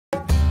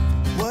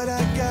What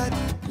I got,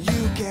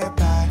 you can't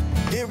buy.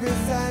 It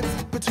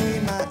resides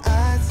between my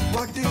eyes.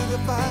 Walked through the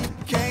fire,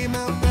 came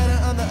out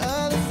better on the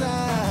other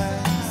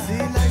side. See,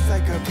 life's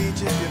like a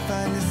beach if you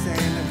find the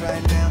sand. And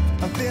right now,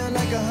 I'm feeling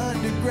like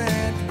 100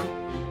 grand.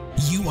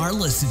 You are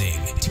listening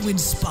to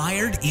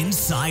Inspired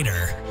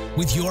Insider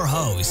with your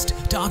host,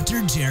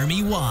 Dr.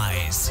 Jeremy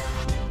Weisz.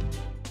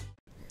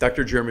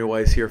 Dr. Jeremy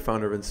Weisz here,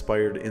 founder of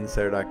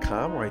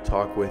InspiredInsider.com, where I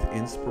talk with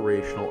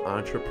inspirational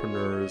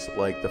entrepreneurs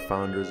like the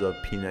founders of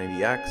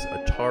P90 X,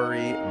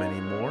 Atari,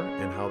 many more,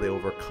 and how they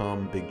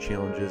overcome big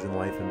challenges in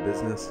life and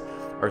business.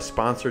 Our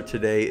sponsor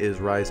today is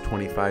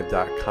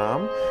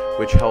Rise25.com,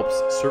 which helps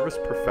service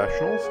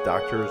professionals,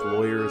 doctors,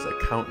 lawyers,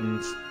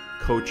 accountants,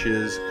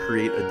 coaches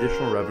create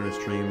additional revenue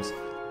streams.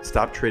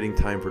 Stop trading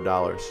time for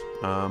dollars.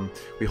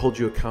 We hold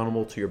you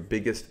accountable to your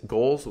biggest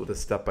goals with a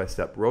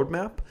step-by-step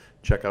roadmap.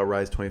 Check out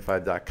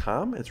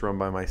Rise25.com. It's run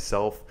by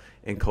myself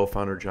and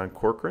co-founder John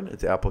Corcoran.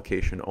 It's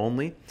application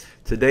only.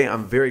 Today,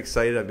 I'm very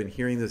excited. I've been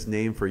hearing this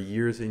name for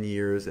years and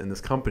years and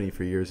this company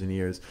for years and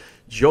years.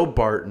 Joe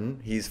Barton,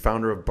 he's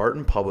founder of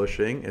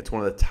BartonPublishing. It's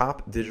one of the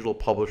top digital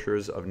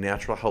publishers of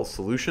natural health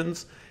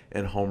solutions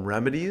and home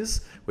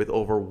remedies with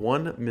over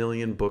 1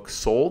 million books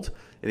sold.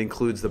 It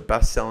includes the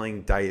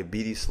best-selling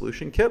Diabetes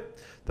Solution Kit,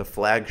 the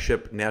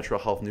flagship natural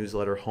health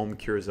newsletter Home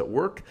Cures at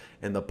Work,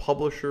 and the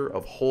publisher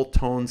of Whole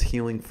Tones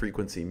Healing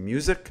Frequency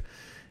Music.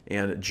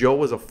 And Joe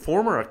was a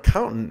former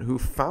accountant who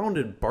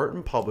founded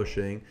Barton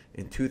Publishing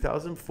in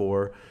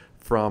 2004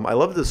 from, I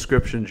love the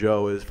description,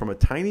 Joe, is from a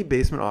tiny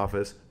basement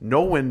office,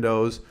 no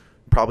windows,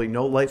 probably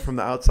no light from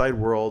the outside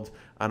world,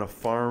 on a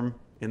farm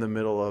in the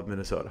middle of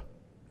Minnesota.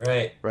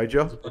 Right. Right,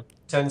 Joe?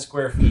 10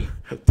 square feet.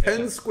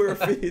 10 square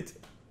feet.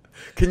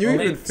 Can you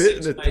even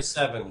fit in a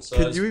 7? So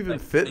can you even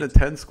fit in a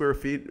 10 square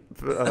feet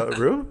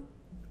room?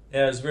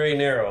 Yeah, it's very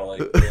narrow.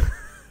 Like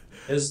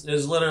it's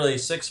literally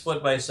 6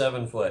 foot by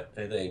 7 foot,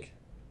 I think.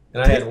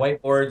 And I had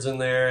whiteboards in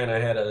there, and I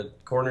had a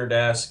corner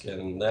desk,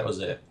 and that was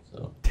it.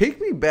 So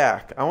take me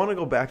back. I want to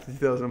go back to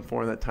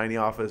 2004 in that tiny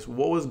office.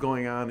 What was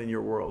going on in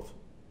your world?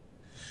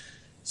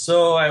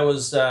 So I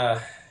was,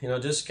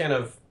 just kind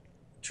of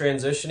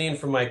transitioning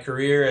from my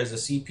career as a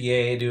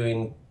CPA,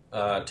 doing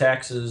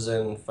taxes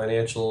and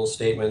financial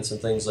statements and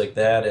things like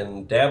that,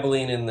 and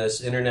dabbling in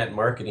this internet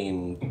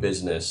marketing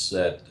business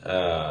that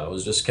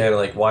was just kind of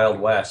like Wild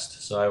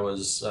West. So I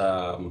was,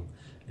 I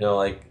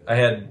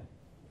had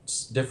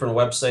different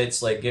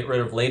websites like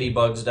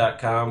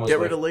getridofladybugs.com. Get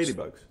rid of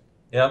ladybugs.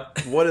 Yep.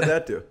 What did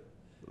that do?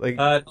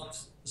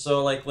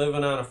 So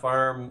living on a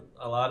farm,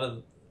 a lot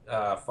of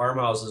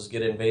farmhouses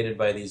get invaded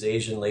by these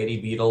Asian lady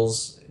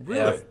beetles.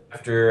 Really?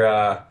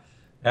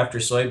 After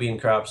soybean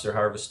crops are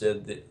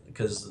harvested,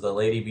 because the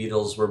lady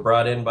beetles were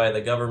brought in by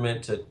the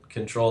government to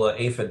control the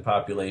aphid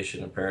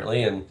population,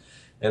 apparently, and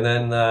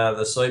then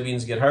the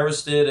soybeans get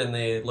harvested, and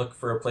they look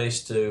for a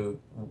place to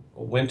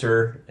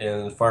winter,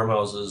 and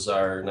farmhouses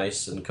are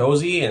nice and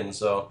cozy, and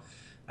so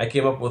I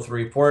came up with a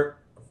report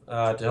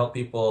to help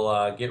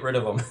people get rid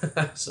of them.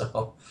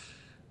 So,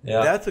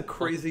 yeah, that's a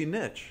crazy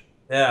niche.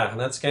 Yeah, and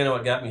that's kind of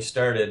what got me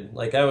started.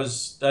 Like, I was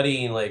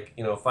studying,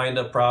 find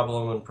a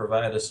problem and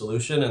provide a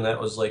solution, and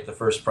that was like the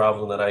first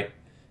problem that I,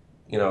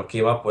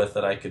 came up with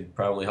that I could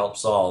probably help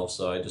solve.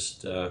 So I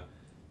just, What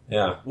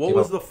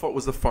was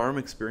was the farm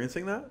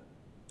experiencing that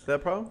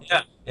problem?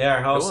 Yeah.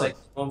 Our house. I came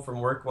home from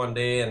work one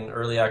day in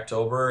early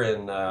October,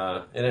 and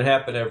it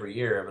happened every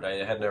year, but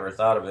I had never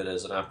thought of it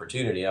as an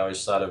opportunity. I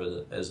always thought of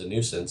it as a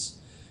nuisance.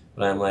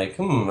 But I'm like,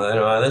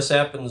 this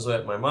happens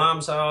at my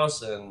mom's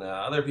house and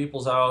other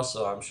people's house,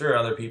 so I'm sure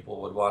other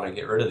people would want to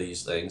get rid of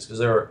these things,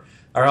 because our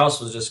house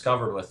was just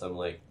covered with them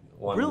like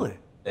one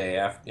day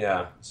after.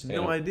 Yeah.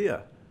 No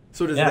idea.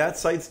 So does that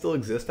site still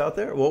exist out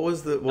there? What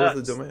was the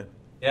domain?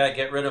 Yeah,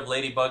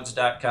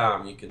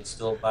 getridofladybugs.com. You can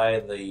still buy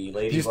the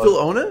ladybug. Do you still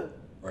own it?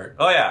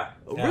 Oh, yeah.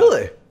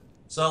 Really?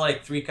 So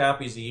like 3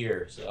 copies a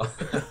year. So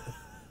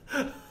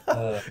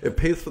it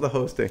pays for the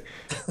hosting.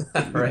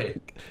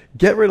 Right.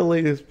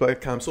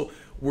 Getridofladybugs.com. So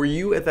were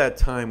you at that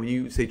time, when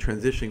you say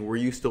transitioning, were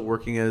you still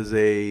working as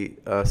a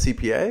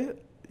CPA?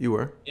 You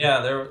were?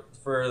 Yeah,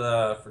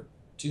 for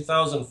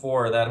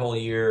 2004, that whole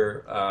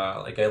year,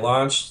 I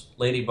launched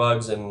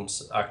Ladybugs in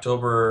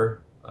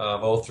October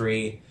of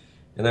 03,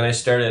 and then I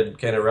started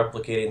kind of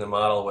replicating the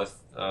model with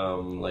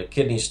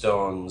kidney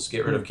stones,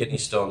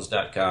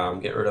 getridofkidneystones.com,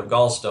 get rid of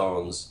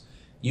gallstones,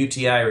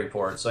 UTI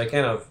reports. So I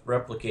kind of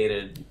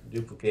duplicated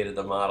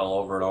the model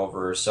over and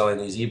over, selling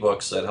these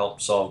ebooks that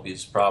help solve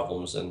these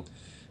problems. And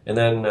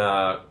then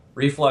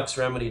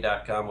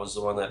refluxremedy.com was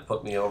the one that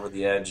put me over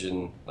the edge,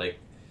 and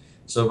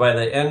so by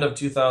the end of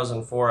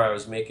 2004, I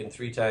was making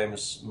 3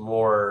 times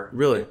more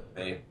in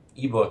my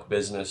ebook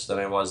business than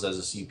I was as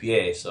a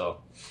CPA.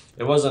 So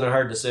it wasn't a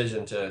hard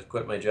decision to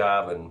quit my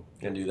job and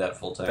do that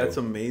full time. That's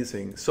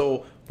amazing.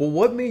 So,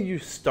 what made you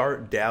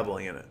start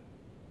dabbling in it?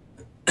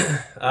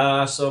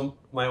 So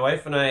my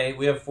wife and I,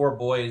 we have 4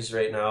 boys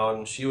right now,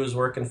 and she was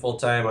working full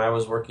time, I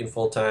was working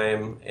full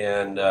time,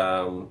 and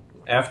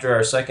after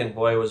our second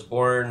boy was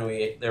born,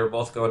 they were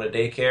both going to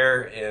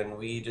daycare, and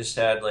we just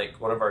had like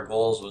one of our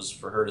goals was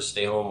for her to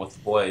stay home with the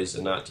boys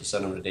and not to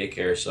send them to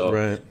daycare. So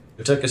Right.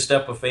 we took a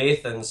step of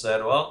faith and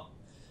said, well,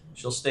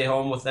 she'll stay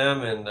home with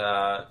them, and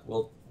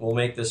we'll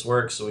make this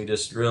work. So we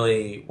just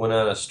really went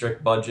on a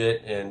strict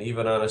budget, and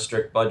even on a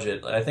strict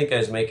budget, I think I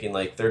was making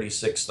like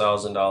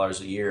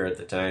 $36,000 a year at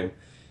the time,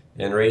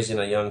 and raising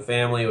a young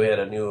family. We had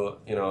a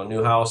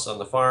new house on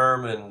the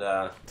farm, and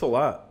It's a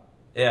lot.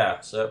 yeah,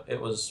 so it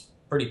was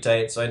pretty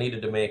tight. So I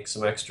needed to make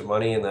some extra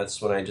money, and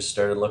that's when I just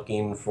started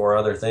looking for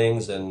other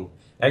things, and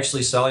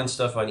actually selling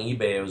stuff on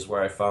eBay was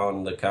where I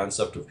found the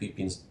concept of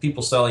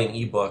people selling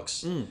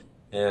ebooks.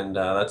 And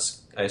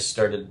I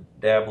started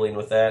dabbling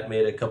with that,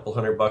 made a couple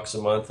 $100 a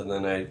month, and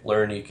then I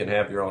learned you can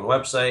have your own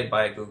website,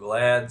 buy Google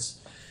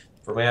Ads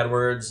from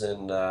AdWords,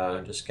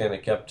 and just kind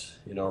of kept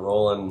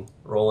rolling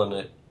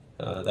it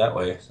that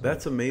way. So.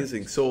 That's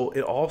amazing. So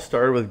it all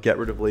started with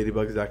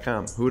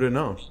getridofladybugs.com. Who would have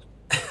known?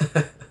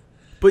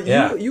 But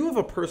Yeah. you have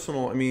a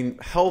personal, I mean,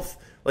 health,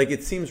 like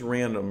it seems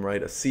random,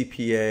 right? A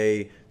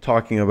CPA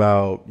talking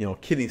about,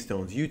 kidney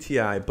stones,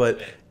 UTI, but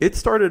it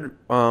started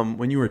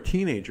when you were a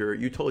teenager.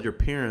 You told your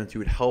parents you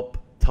would help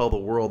tell the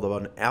world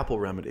about an apple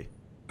remedy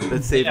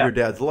that saved your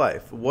dad's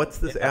life. What's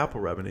this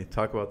apple remedy?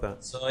 Talk about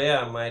that. So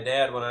yeah, my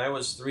dad, when I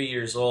was 3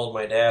 years old,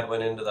 my dad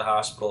went into the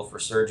hospital for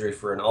surgery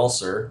for an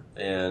ulcer,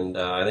 and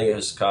I think it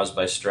was caused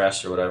by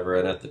stress or whatever.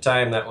 And at the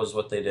time, that was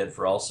what they did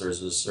for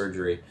ulcers, was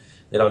surgery.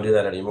 They don't do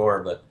that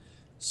anymore, but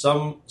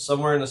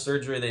somewhere in the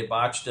surgery they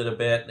botched it a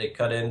bit. They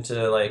cut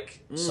into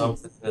like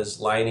something in his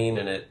lining,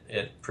 and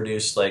it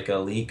produced like a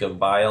leak of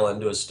bile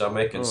into his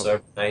stomach, and so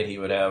every night he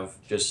would have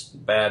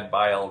just bad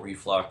bile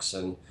reflux.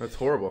 And That's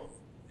horrible.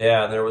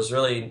 yeah, and there was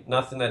really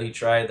nothing that he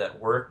tried that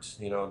worked,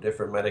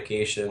 different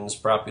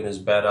medications, propping his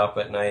bed up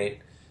at night,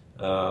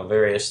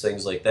 various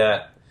things like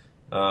that.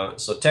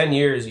 So 10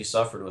 years he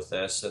suffered with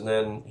this, and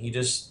then he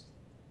just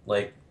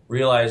like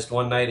realized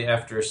one night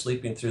after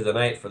sleeping through the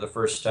night for the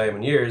first time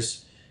in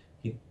years,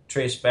 he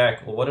traced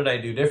back, well, what did I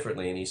do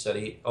differently? And he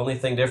said only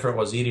thing different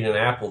was eating an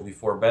apple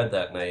before bed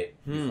that night.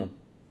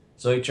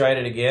 So he tried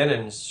it again,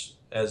 and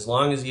as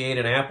long as he ate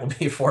an apple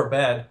before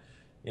bed,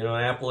 an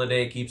apple a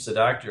day keeps the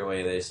doctor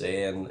away, they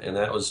say, and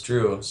that was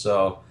true.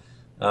 So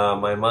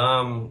my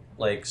mom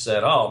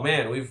said, oh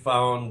man, we've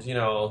found,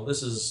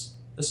 this is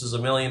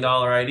 $1 million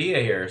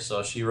idea here.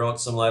 So she wrote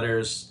some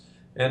letters,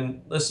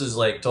 and this is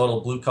like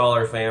total blue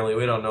collar family.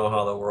 We don't know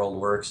how the world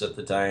works at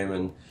the time,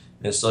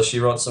 and so she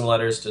wrote some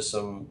letters to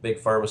some big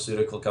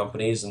pharmaceutical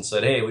companies and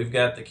said, hey, we've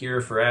got the cure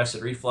for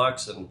acid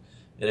reflux, and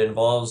it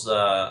involves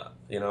a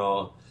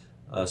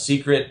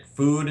secret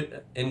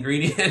food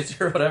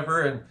ingredient or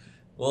whatever, and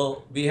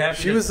we'll be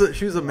happy. She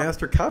was a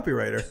master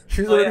copywriter.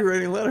 She was already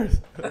writing letters.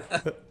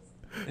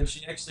 And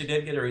she actually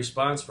did get a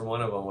response from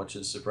one of them, which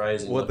is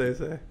surprising. What'd they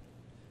say?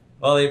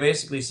 Well, they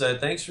basically said,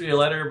 thanks for your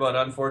letter, but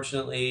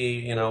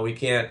unfortunately, we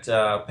can't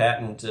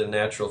patent a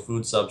natural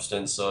food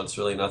substance, so it's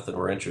really nothing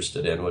we're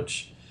interested in,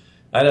 which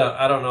I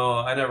don't know.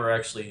 I never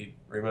actually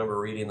remember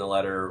reading the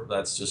letter.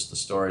 That's just the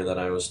story that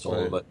I was told.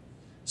 Right. But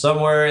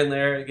somewhere in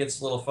there, it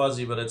gets a little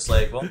fuzzy, but it's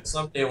like, well,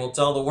 someday we'll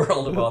tell the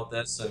world about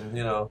this, and,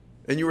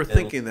 And you were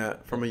thinking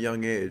that from a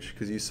young age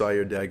because you saw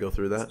your dad go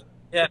through that?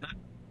 Yeah,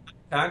 not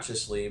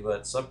consciously,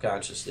 but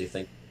subconsciously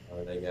thinking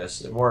about it, I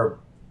guess. More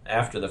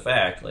after the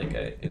fact. Like,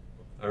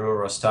 I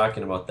remember us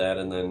talking about that,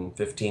 and then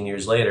 15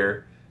 years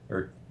later,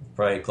 or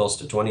probably close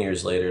to 20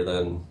 years later,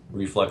 then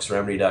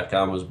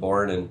RefluxRemedy.com was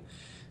born, and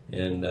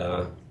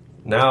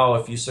now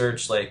if you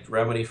search like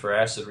remedy for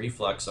acid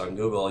reflux on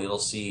Google, you'll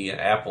see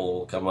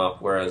Apple come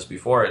up, whereas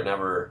before it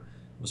never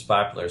was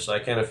popular. So I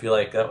kind of feel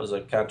like that was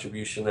a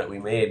contribution that we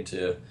made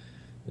to,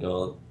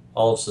 all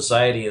of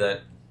society,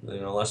 that,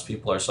 less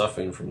people are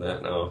suffering from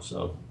that now.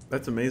 So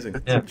That's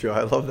amazing. Yeah. Joe,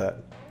 I love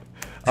that.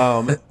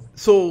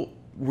 So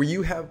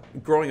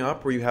growing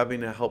up, were you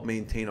having to help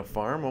maintain a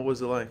farm? What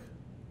was it like?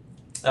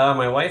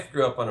 My wife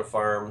grew up on a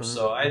farm,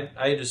 so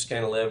I just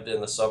kind of lived in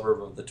the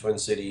suburb of the Twin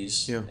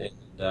Cities. Yeah.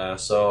 And,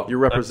 so You're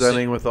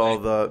representing with all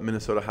the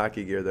Minnesota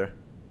hockey gear there.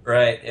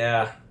 Right,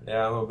 yeah.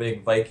 I'm a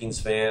big Vikings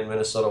fan,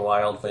 Minnesota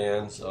Wild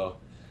fan. So,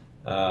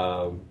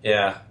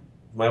 yeah,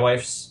 my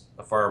wife's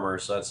a farmer,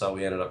 so that's how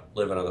we ended up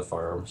living on the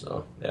farm.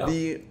 So, yeah.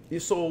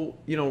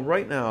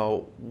 Right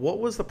now, what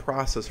was the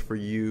process for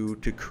you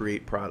to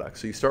create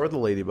products? So you start with the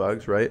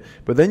ladybugs, right?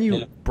 But then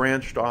you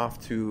branched off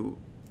to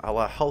a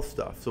lot of health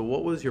stuff. So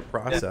what was your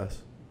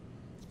process?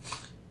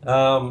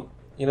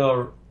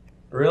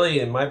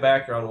 Really, my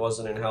background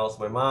wasn't in health.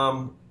 My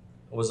mom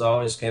was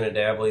always kind of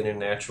dabbling in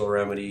natural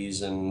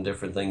remedies and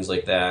different things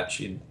like that.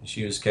 She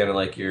was kind of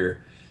like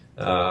your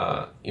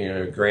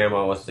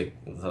grandma with the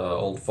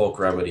old folk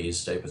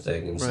remedies type of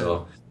thing, and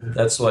so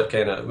that's what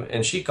kind of.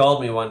 And she called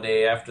me one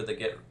day after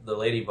the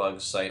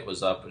Ladybug site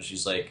was up, and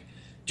she's like,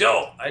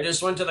 "Joe, I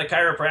just went to the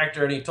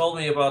chiropractor, and he told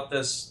me about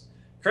this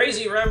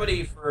crazy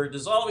remedy for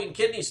dissolving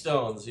kidney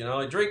stones.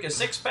 I drink a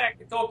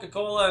 6-pack of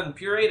Coca-Cola and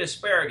pureed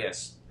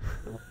asparagus."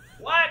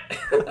 What?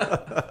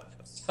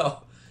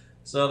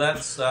 So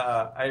that's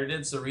I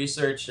did some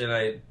research, and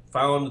I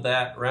found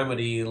that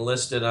remedy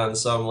listed on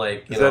some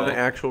like is that an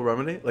actual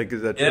remedy? Like,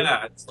 is that true?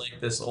 Yeah, it's like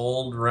this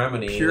old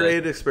remedy.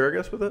 Pureed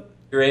asparagus with it?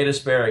 Pureed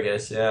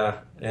asparagus,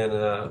 yeah. And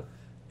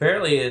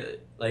apparently,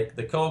 like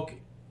the Coke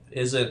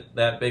isn't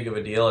that big of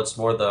a deal. It's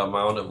more the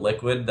amount of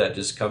liquid that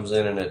just comes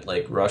in and it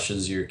like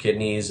rushes your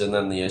kidneys, and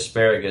then the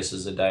asparagus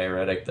is a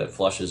diuretic that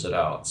flushes it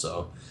out.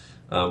 So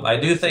I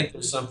do think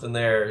there's something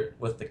there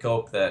with the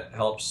Coke that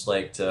helps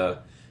like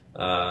to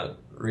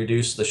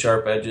reduce the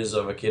sharp edges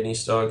of a kidney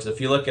stone. Because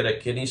if you look at a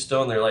kidney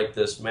stone, they're like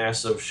this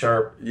massive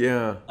sharp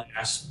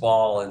glass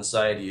ball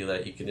inside you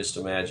that you can just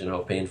imagine how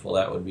painful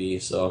that would be.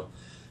 So,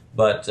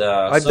 but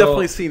I've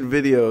definitely seen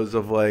videos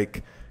of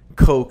like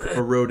Coke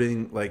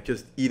eroding, like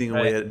just eating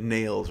away at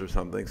nails or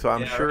something. So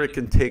I'm sure it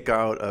can take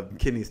out a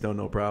kidney stone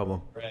no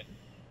problem. Right.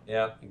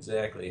 Yeah,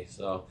 exactly.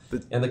 So,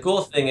 and the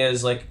cool thing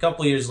is, like a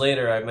couple years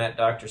later, I met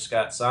Dr.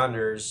 Scott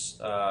Saunders,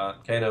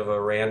 kind of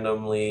a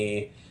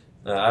randomly.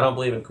 I don't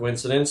believe in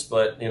coincidence,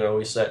 but you know,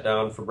 we sat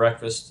down for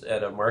breakfast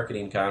at a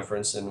marketing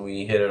conference and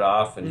we hit it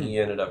off, and he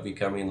ended up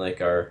becoming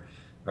like our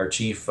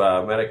chief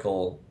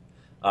medical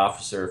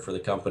officer for the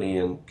company,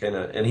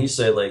 and he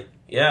said like,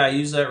 yeah, I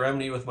use that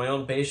remedy with my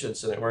own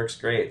patients and it works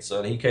great.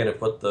 So he kind of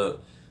put the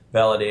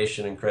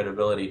validation and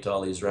credibility to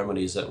all these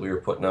remedies that we were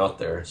putting out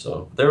there.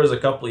 So there was a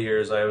couple of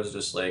years I was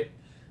just like,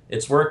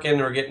 it's working,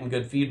 we're getting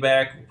good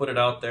feedback, we put it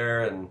out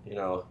there, and you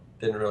know,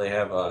 didn't really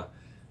have a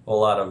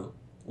whole lot of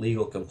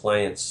legal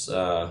compliance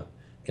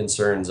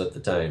concerns at the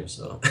time.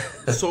 So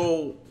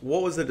so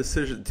what was the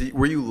decision?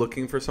 Were you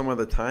looking for someone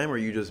at the time, or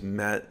you just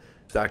met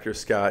Dr.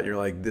 Scott and you're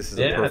like, this is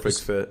a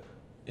perfect fit?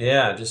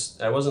 Yeah,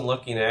 I wasn't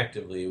looking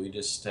actively. We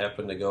just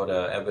happened to go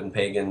to Eben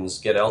Pagan's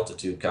Get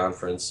Altitude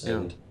conference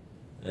and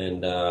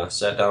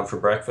sat down for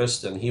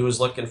breakfast, and he was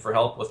looking for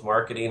help with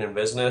marketing and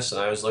business,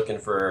 and I was looking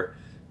for,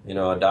 you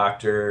know, a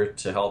doctor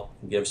to help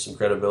give some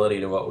credibility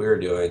to what we were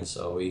doing.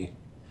 So we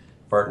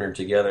partnered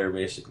together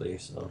basically.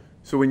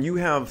 So when you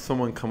have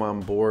someone come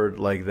on board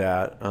like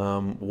that,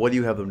 what do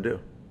you have them do?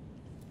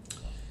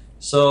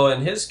 So in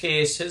his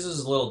case, his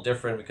is a little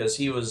different because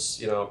he was,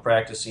 you know,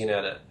 practicing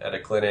at a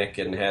clinic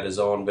and had his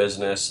own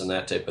business and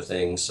that type of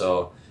thing.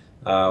 So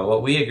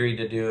what we agreed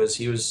to do is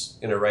he was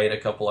going to write a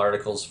couple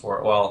articles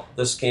for, well,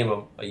 this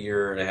came a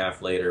year and a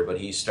half later, but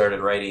he started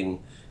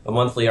writing a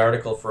monthly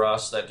article for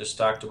us that just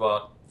talked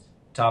about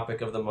topic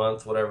of the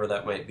month, whatever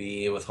that might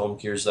be, with home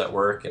cures that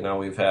work. And now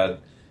we've had,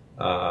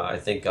 I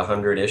think,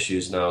 100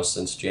 issues now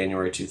since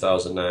January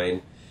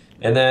 2009.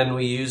 And then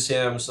we use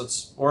him, so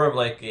it's more of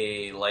like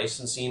a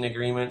licensing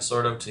agreement,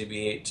 sort of, to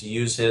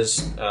use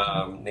his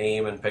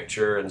name and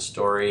picture and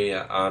story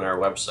on our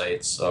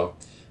website. So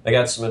I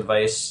got some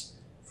advice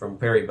from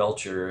Perry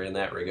Belcher in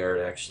that regard,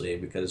 actually,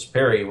 because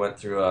Perry went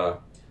through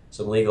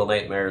some legal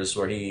nightmares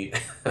where he,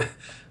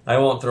 I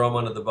won't throw him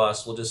under the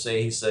bus. We'll just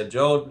say he said,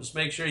 Joe, just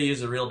make sure you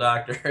use a real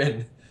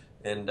doctor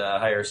and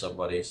hire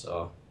somebody.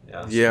 So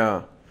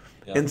yeah.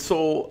 Yeah. And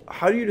so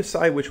how do you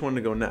decide which one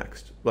to go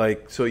next?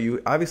 Like, so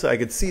you obviously, I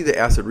could see the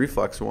acid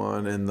reflux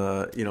one and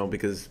the, you know,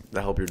 because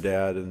that helped your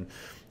dad.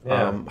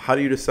 And how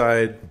do you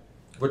decide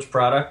which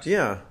product?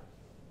 Yeah.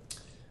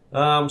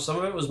 Some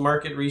of it was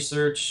market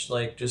research,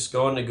 like just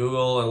going to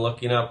Google and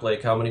looking up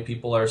like how many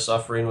people are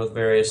suffering with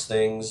various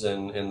things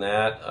and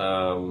that,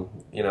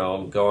 you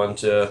know, going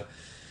to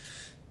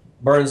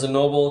Barnes &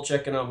 Noble,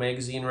 checking out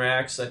magazine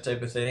racks, that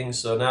type of thing.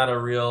 So not a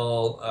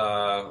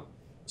real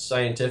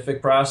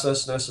scientific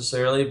process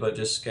necessarily, but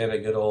just kind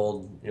of good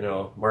old, you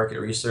know, market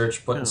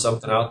research, putting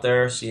something out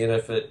there, seeing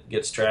if it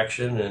gets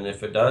traction, and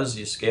if it does,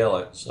 you scale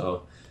it.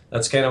 So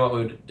that's kind of what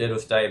we did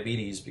with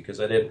diabetes, because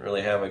I didn't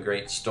really have a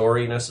great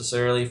story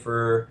necessarily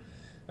for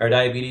our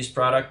diabetes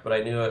product, but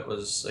I knew it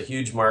was a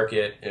huge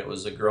market. It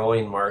was a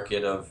growing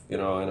market of, you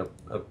know, and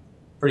a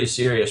pretty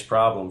serious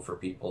problem for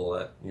people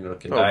that, you know,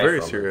 can die very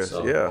from serious. it.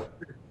 So,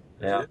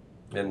 yeah.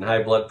 And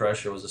high blood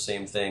pressure was the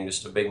same thing,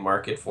 just a big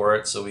market for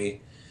it. So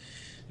we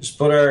just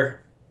put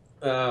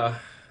our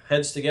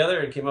heads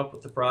together and came up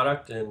with the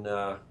product and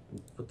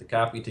put the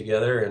copy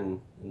together and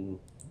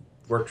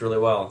worked really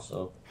well.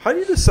 So how do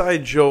you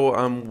decide, Joe,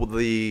 on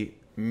the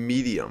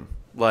medium,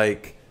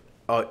 like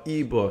an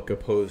ebook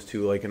opposed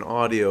to like an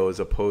audio as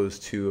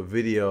opposed to a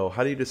video?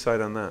 How do you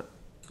decide on that?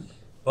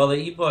 Well,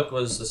 the ebook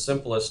was the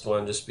simplest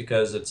one just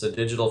because it's a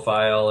digital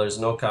file. There's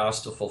no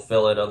cost to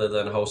fulfill it other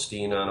than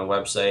hosting on a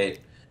website.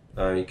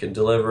 You can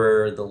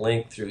deliver the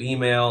link through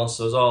email,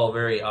 so it's all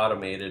very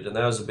automated, and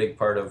that was a big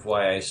part of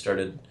why I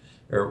started,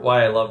 or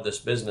why I love this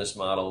business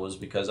model, was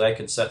because I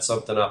could set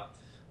something up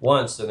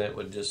once and it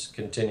would just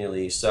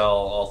continually sell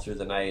all through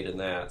the night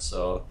and that.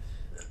 So,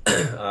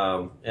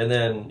 and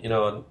then, you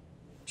know,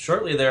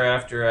 shortly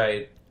thereafter,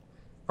 I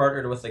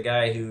partnered with a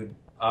guy who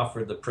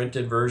offered the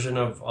printed version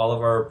of all of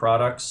our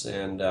products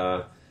and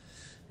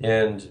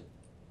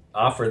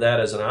offered that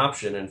as an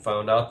option, and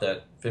found out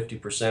that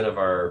 50% of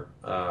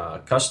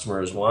our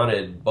customers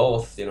wanted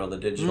both, you know, the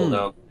digital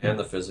download and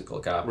the physical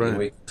copy. Right. And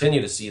we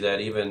continue to see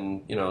that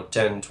even, you know,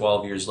 10,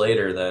 12 years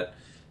later, that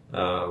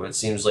it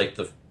seems like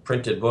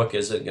printed book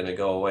isn't going to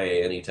go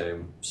away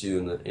anytime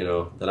soon, you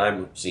know, that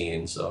I'm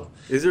seeing. So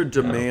is there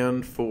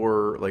demand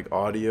for like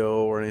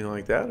audio or anything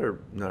like that, or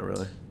not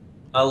really?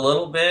 A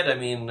little bit. I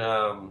mean,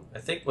 I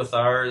think with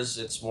ours,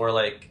 it's more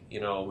like,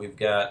 you know, we've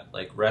got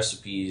like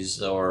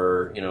recipes,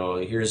 or, you know,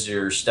 here's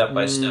your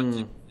step-by-step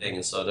thing.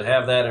 And so to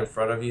have that in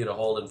front of you, to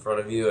hold in front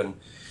of you,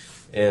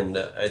 and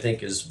I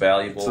think is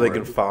valuable. So they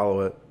can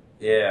follow it.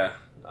 Yeah.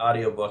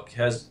 Audiobook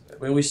has,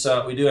 I mean, we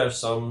do have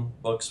some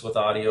books with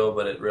audio,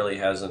 but it really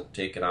hasn't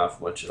taken off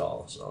much at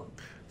all.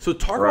 So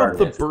talk about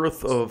the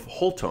birth of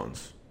Whole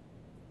Tones.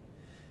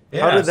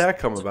 Yeah, how did that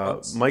come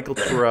about? Michael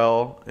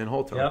Terrell and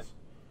Whole Tones. Yep.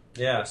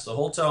 Yeah, so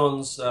Whole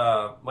Tones,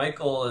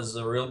 Michael is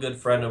a real good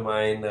friend of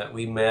mine that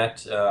we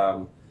met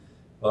about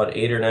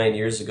 8 or 9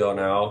 years ago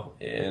now,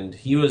 and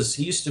he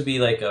used to be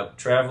like a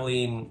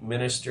traveling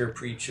minister,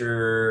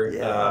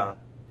 preacher,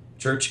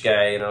 church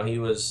guy. You know, he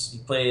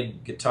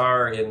played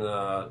guitar in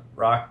a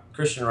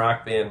Christian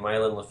rock band,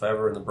 Mylon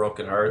Lefebvre and the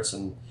Broken Hearts,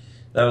 and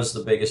that was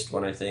the biggest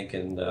one, I think,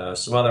 and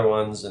some other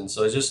ones. And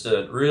so he's just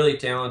a really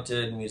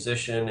talented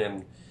musician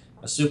and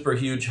a super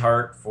huge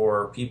heart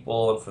for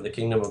people and for the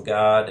kingdom of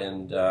God,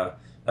 and that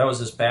was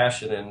his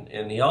passion.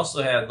 And he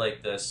also had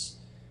like this,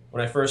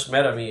 when I first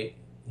met him,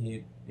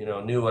 he you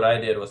know, knew what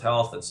I did with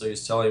health, and so he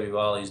was telling me about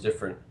all these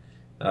different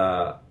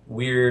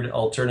weird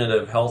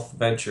alternative health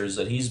ventures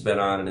that he's been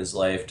on in his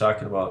life,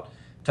 talking about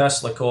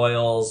Tesla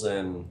coils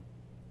and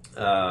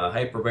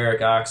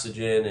hyperbaric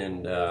oxygen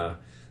and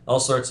all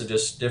sorts of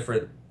just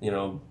different, you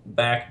know,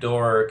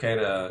 backdoor kind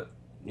of,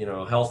 you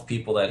know, health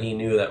people that he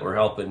knew that were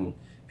helping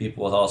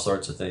people with all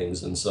sorts of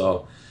things. And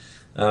so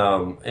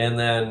and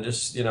then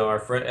just, you know,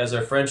 as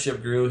our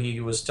friendship grew, he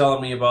was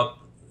telling me about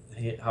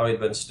how he'd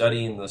been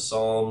studying the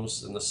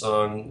Psalms and the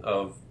song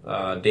of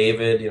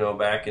David, you know,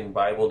 back in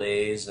Bible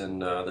days,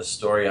 and the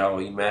story how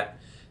he met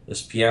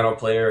this piano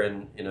player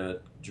in a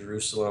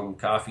Jerusalem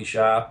coffee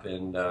shop,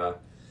 and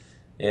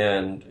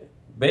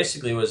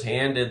basically was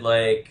handed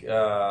like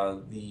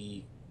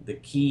the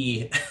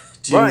key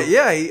to, right.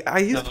 Yeah,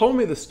 he's told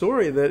me the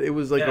story that it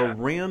was like a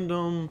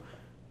random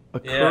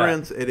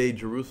occurrence at a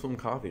Jerusalem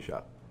coffee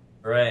shop.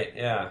 Right,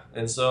 yeah.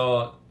 And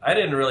so I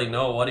didn't really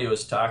know what he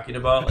was talking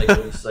about. Like,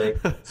 he was like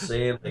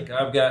saying, like,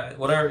 I've got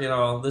whatever, you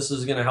know, this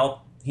is going to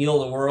help heal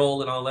the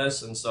world and all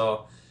this. And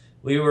so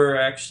we were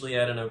actually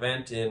at an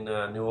event in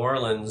New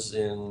Orleans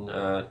in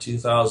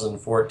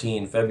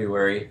 2014,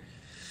 February.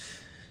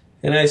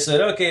 And I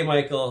said, okay,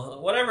 Michael,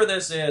 whatever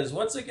this is,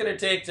 what's it going to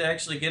take to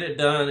actually get it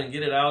done and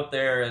get it out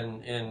there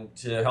and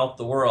to help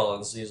the world?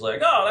 And so he's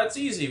like, oh, that's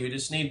easy. We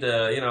just need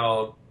to, you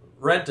know,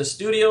 rent a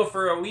studio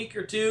for a week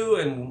or two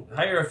and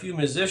hire a few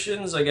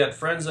musicians. I got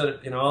friends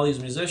that, you know, all these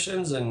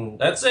musicians, and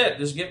that's it.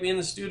 Just get me in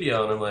the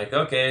studio. And I'm like,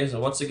 okay, so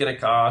what's it going to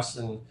cost?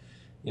 And,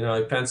 you know,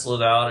 I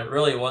penciled it out. It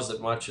really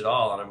wasn't much at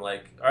all. And I'm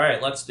like, all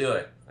right, let's do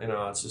it. You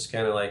know, it's just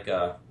kind of like,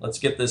 let's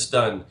get this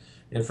done.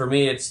 And for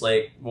me, it's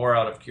like more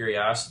out of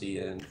curiosity,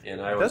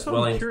 and I was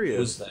willing to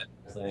use that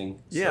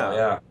thing. Yeah. So,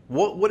 yeah.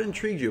 What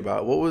intrigued you about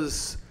it? What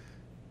was...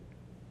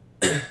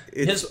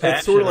 It's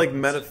passion, sort of like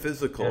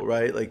metaphysical,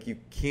 right? Like you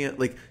can't,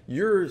 like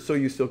you're so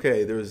used to,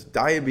 okay, there's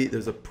diabetes,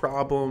 there's a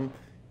problem,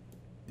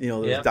 you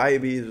know, there's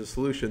diabetes, there's a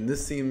solution.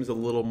 This seems a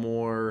little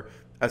more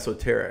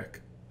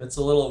esoteric. It's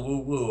a little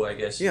woo-woo, I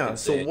guess. Yeah,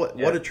 so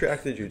what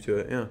attracted you to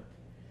it?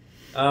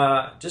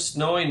 Yeah. Just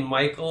knowing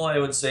Michael, I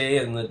would say,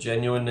 and the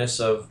genuineness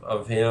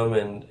of him,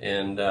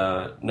 and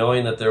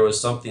knowing that there was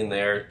something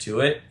there to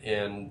it.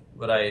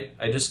 But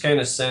I just kind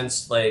of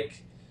sensed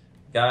like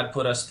God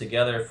put us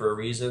together for a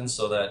reason,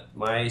 so that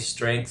my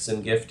strengths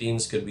and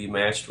giftings could be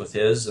matched with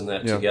his, and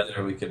that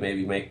together we could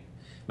maybe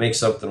make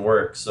something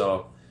work.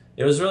 So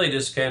it was really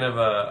just kind of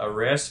a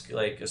risk,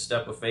 like a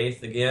step of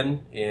faith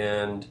again.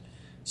 And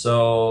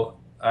so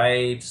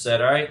I said,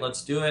 all right,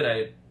 let's do it.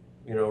 I,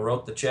 you know,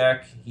 wrote the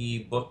check. He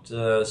booked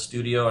a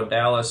studio in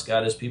Dallas,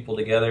 got his people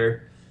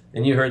together,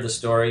 and you heard the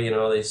story. You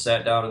know, they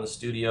sat down in the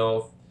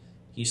studio.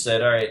 He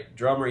said, all right,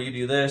 drummer, you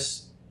do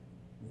this.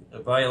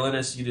 A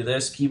violinist, you do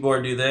this.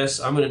 Keyboard, do this.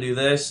 I'm going to do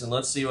this, and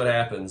let's see what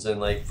happens. And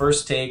like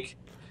first take,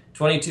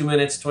 22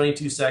 minutes,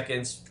 22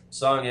 seconds,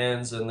 song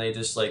ends, and they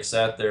just like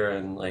sat there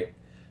and like,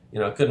 you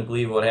know, couldn't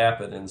believe what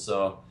happened. And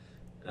so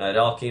it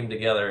all came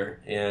together.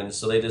 And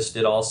so they just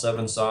did all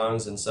 7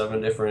 songs in 7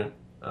 different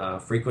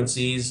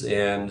frequencies,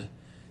 and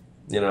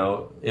you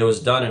know, it was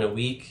done in a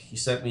week. He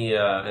sent me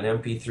an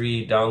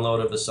MP3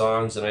 download of the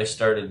songs, and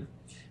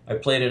I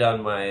played it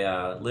on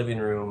my living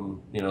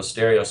room, you know,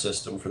 stereo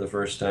system for the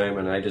first time,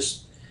 and I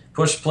just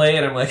pushed play,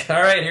 and I'm like,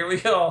 all right, here we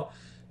go.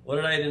 What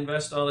did I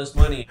invest all this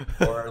money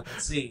for?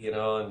 Let's see, you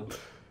know, and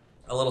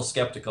a little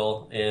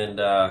skeptical. And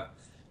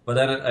but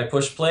then I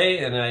pushed play,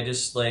 and I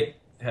just like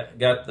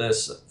got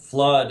this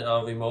flood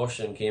of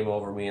emotion came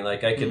over me.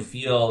 Like I could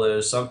feel there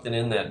was something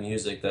in that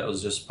music that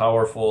was just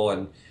powerful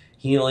and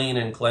healing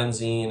and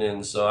cleansing,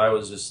 and so I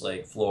was just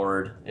like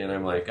floored. And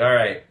I'm like, all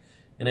right.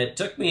 And it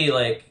took me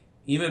like,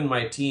 even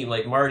my team,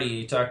 like Marty,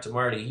 you talked to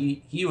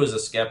Marty, he was a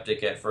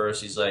skeptic at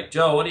first. He's like,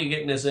 Joe, what are you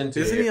getting this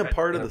into? Isn't he a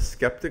part of the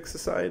Skeptic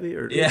Society?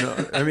 Or yeah. You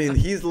know, I mean,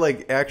 he's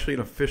like actually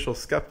an official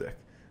skeptic.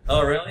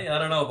 Oh, really? I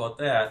don't know about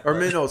that. Or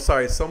no,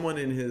 sorry, someone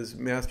in his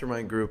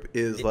mastermind group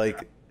is I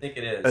think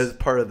it is. as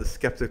part of the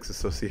Skeptics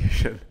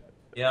Association.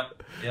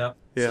 Yep. Yeah.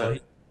 So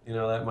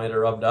that might have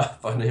rubbed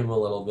off on him a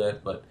little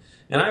bit,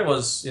 and I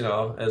was,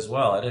 as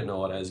well. I didn't know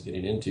what I was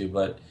getting into,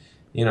 but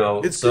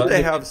it's good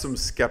to have some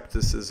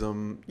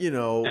skepticism.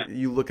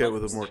 You look at it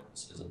with a more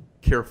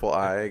careful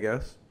eye, I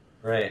guess.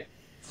 Right.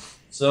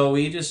 So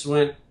we just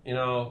went,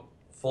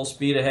 full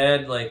speed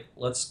ahead. Like,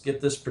 let's get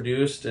this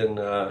produced. And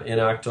in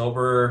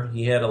October,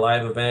 he had a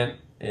live event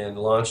and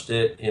launched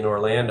it in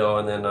Orlando.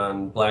 And then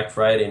on Black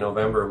Friday,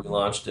 November, we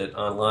launched it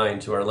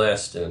online to our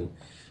list. And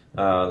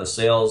the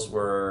sales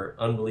were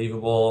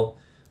unbelievable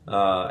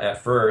at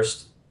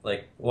first.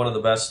 Like, one of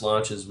the best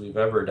launches we've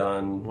ever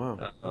done.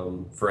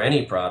 Wow. For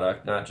any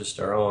product, not just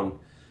our own.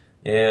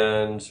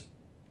 And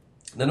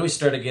then we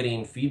started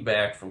getting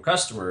feedback from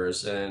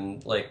customers,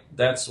 and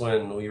that's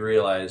when we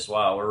realized,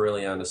 wow, we're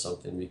really onto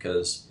something,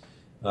 because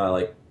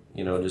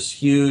just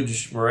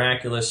huge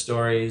miraculous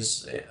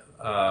stories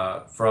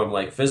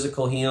from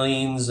physical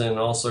healings and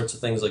all sorts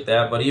of things like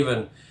that.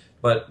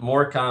 But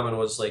more common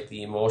was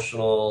the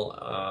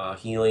emotional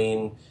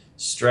healing,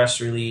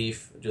 stress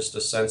relief, just a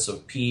sense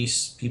of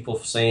peace. People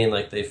saying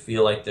they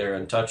feel like they're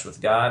in touch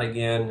with God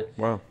again.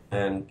 Wow.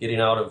 And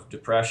getting out of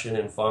depression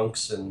and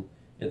funks and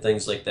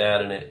things like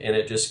that, and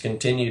it just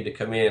continued to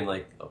come in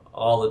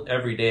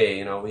every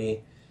day.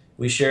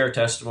 We share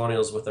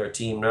testimonials with our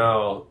team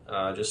now,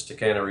 just to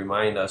kind of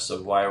remind us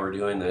of why we're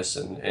doing this,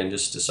 and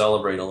just to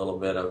celebrate a little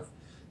bit of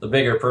the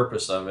bigger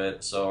purpose of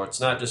it. So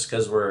it's not just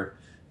because we're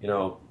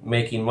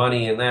making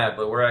money in that,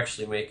 but we're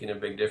actually making a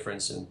big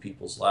difference in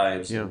people's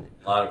lives, and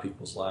a lot of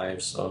people's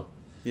lives. So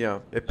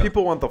if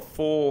people want the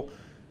full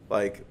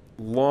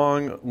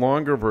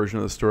longer version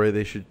of the story,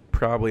 they should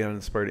probably on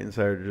Inspired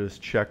Insider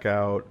just check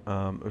out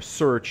or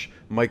search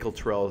Michael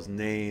Terrell's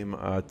name,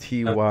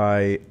 Tyrrell,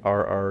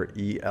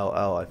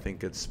 I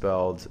think it's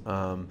spelled,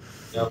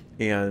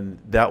 and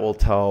that will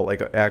tell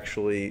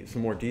actually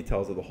some more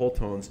details of the whole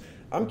tones.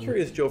 I'm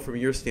curious, Joe, from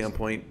your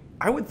standpoint,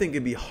 I would think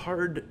it'd be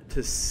hard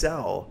to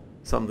sell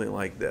something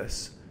like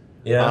this,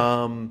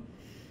 because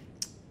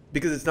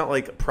it's not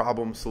like a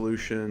problem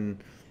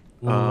solution.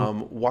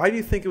 Why do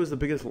you think it was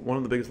one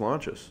of the biggest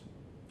launches?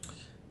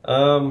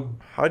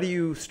 How do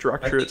you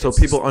structure it so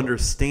people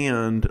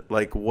understand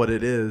what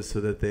it is,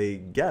 so that they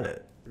get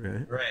it?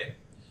 Right.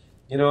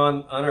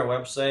 On our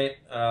website,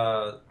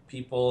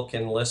 people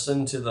can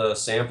listen to the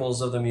samples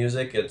of the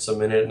music. It's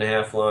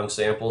 1.5-minute long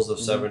samples of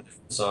 7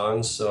 different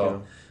songs.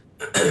 So,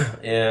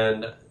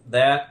 and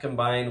that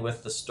combined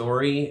with the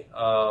story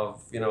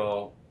of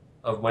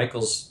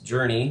Michael's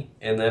journey,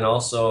 and then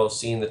also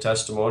seeing the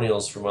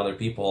testimonials from other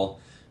people,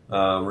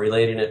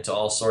 relating it to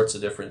all sorts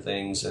of different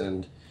things.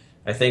 And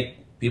I think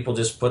people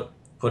just put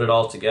it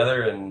all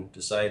together and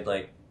decide,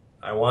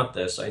 I want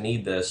this, I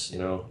need this,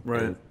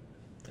 Right.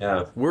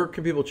 And, Where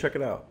can people check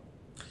it out?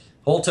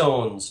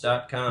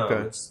 Wholetones.com.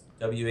 Okay. It's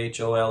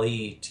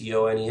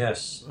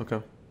WHOLETONES.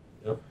 Okay.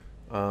 Yep.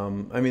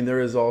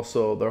 There is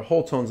also, there are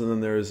whole tones, and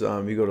then there's,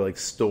 you go to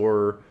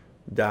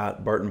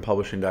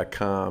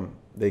store.BartonPublishing.com.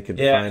 They could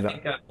find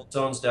out. Yeah,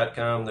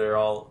 wholetones.com,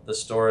 the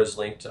store is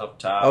linked up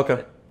top.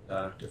 Okay.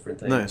 Different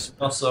things. Nice.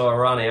 Also,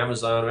 we're on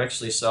Amazon. We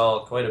actually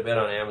sell quite a bit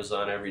on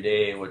Amazon every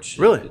day, which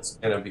really, it's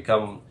going to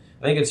become,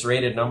 I think it's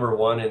rated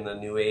 #1 in the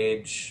New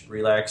Age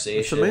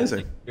relaxation. That's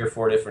amazing. 3 or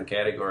 4 different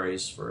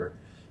categories for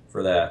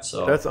that.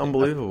 So that's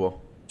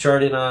unbelievable.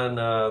 Charted on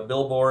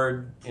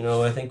Billboard.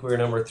 I think we were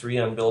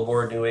 #3 on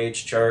Billboard New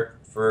Age chart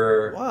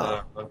for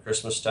on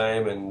Christmas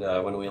time, and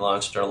when we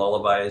launched our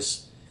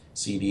Lullabies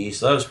CD.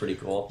 So that was pretty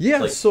cool. Yeah.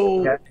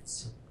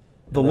 The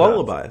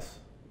Lullabies.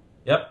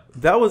 Yep.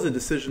 That was a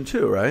decision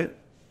too, right?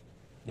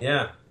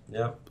 Yeah.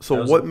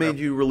 So what made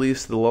you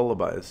release the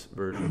Lullabies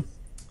version?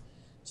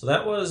 So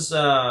that was,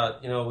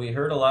 we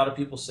heard a lot of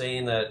people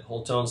saying that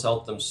whole tones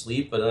helped them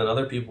sleep, but then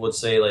other people would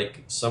say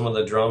some of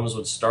the drums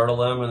would startle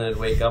them and they'd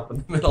wake up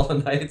in the middle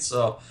of the night.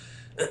 So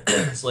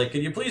it's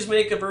could you please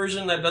make a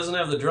version that doesn't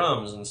have the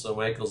drums? And so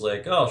Michael's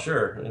like, oh,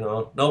 sure,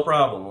 no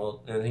problem.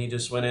 Well, and he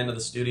just went into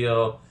the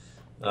studio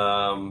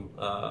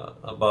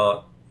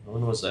about,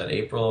 when was that,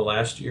 April of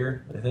last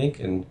year, I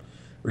think, and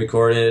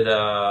recorded,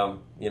 a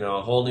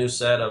whole new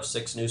set of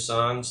 6 new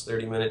songs,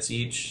 30 minutes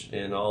each,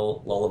 and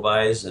all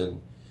lullabies,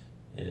 and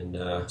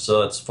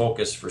so it's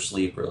focused for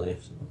sleep, really.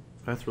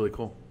 That's really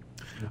cool.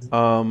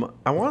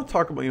 I want to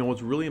talk about,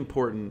 what's really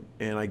important,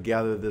 and I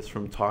gather this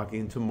from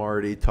talking to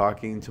Marty,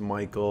 talking to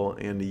Michael,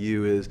 and to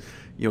you, is,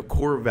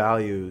 core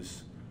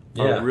values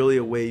are really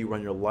a way you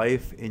run your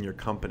life and your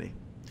company.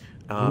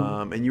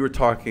 And you were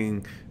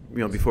talking,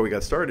 before we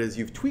got started, is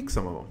you've tweaked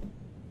some of them.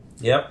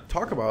 Yep.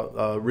 Talk about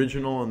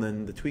original and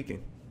then the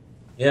tweaking.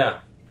 Yeah.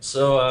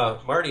 So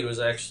Marty was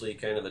actually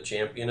kind of the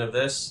champion of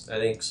this, I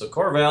think. So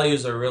core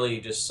values are really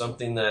just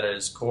something that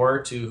is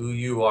core to who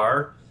you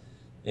are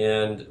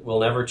and will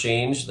never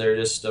change. They're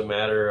just a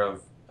matter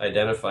of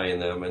identifying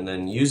them and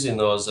then using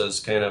those as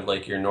kind of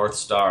your North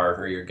Star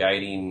or your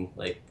guiding,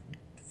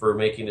 for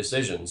making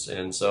decisions.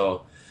 And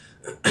so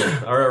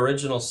our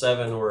original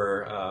 7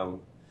 were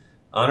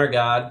honor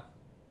God,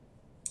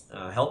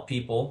 help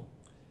people,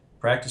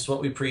 practice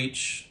what we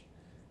preach,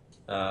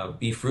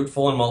 be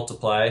fruitful and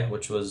multiply,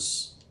 which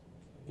was,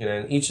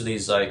 in each of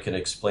these I can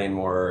explain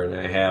more, and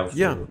I have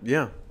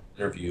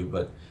interview,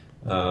 but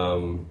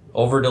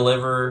over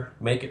deliver,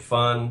 make it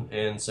fun,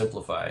 and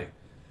simplify.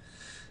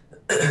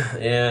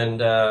 And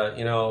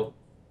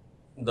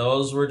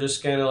those were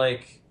just kind of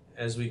like,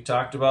 as we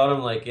talked about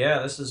them, like,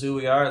 this is who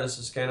we are. This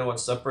is kind of what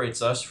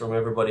separates us from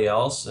everybody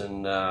else,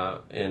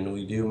 and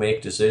we do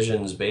make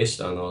decisions based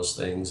on those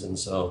things. And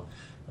so,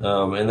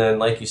 and then,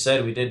 like you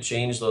said, we did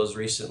change those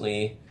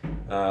recently,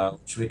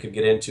 which we could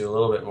get into a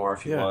little bit more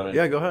if you wanted.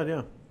 Yeah, go ahead.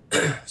 Yeah.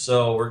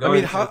 So we're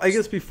going. I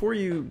guess before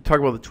you talk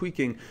about the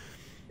tweaking,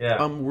 yeah,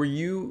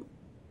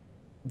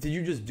 did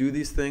you just do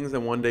these things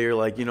and one day you're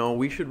like,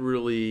 we should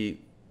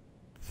really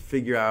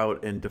figure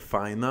out and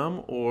define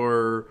them,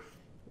 or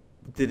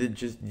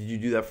did you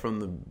do that from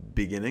the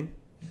beginning?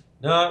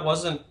 No, it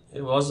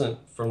wasn't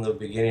from the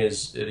beginning.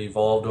 It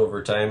evolved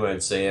over time,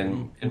 I'd say.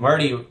 And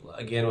Marty,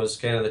 again, was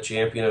kind of the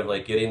champion of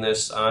like getting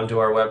this onto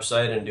our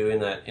website and doing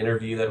that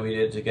interview that we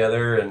did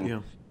together.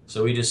 And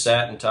so we just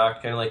sat and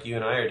talked, kind of like you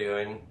and I are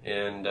doing,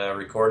 and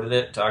recorded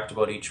it, talked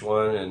about each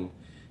one,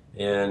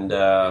 and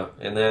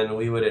then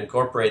we would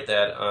incorporate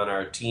that on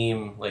our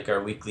team, like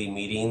our weekly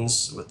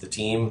meetings with the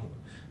team,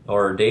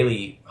 or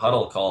daily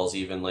huddle calls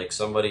even. Like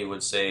somebody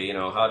would say,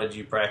 how did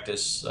you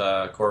practice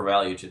core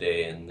value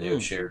today? And they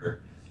would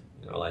share,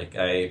 like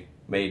I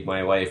made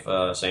my wife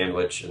a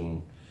sandwich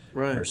and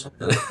or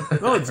something.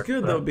 No, it's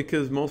good though,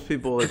 because most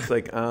people, it's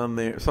like on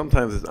there.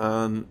 Sometimes it's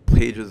on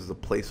pages as a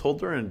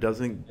placeholder and it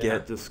doesn't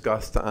get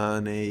discussed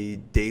on a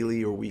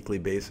daily or weekly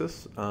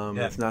basis.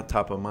 It's not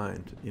top of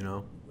mind,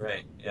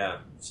 Right. Yeah.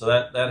 So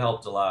that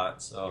helped a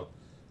lot. So,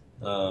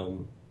 but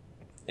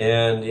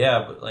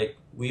like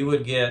we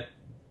get,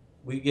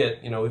 we've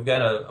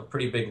got a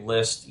pretty big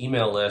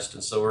email list.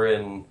 And so we're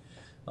in,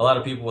 a lot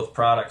of people with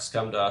products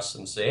come to us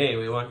and say, hey,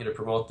 we want you to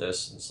promote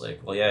this. And it's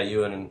like, well, yeah,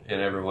 you and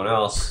everyone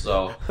else.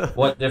 So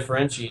what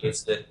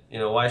differentiates it?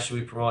 Why should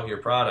we promote your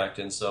product?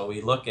 And so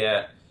we look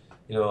at,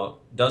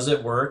 does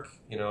it work?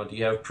 Do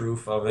you have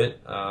proof of it?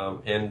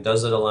 And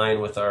does it align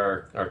with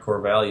our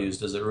core values?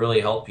 Does it really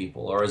help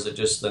people? Or is it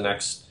just the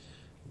next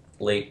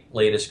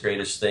latest,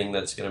 greatest thing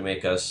that's going to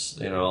make us,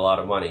 a lot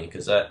of money?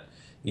 Because that,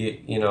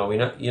 you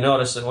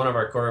notice that one of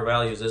our core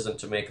values isn't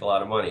to make a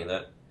lot of money.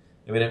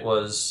 It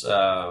was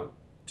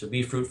to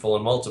be fruitful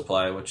and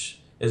multiply, which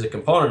is a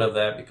component of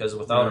that, because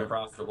without a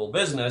profitable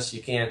business,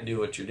 you can't do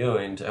what you're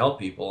doing to help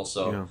people.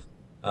 So,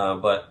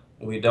 but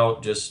we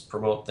don't just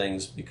promote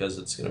things because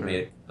it's going to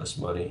make us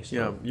money.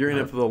 So, you're in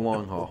it for the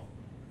long haul.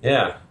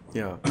 Yeah.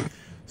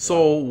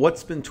 So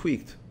what's been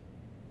tweaked?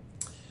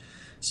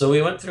 So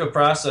we went through a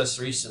process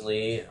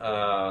recently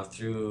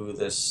through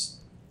this.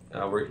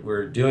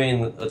 We're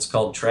doing what's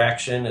called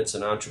Traction. It's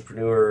an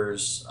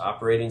entrepreneur's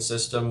operating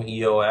system,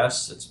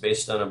 EOS. It's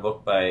based on a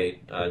book by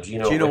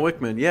Gino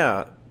Wickman.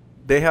 Yeah,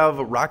 they have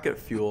a rocket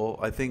fuel.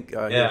 I think he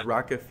has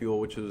rocket fuel,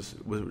 which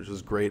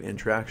is great in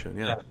Traction.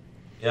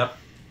 Yep.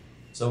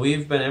 So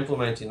we've been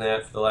implementing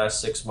that for the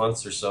last 6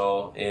 months or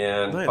so,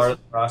 and part of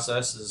the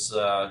process is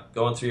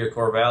going through your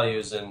core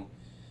values. And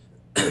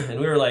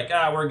we were like,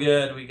 we're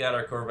good. We got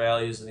our core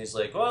values. And he's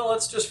like, well,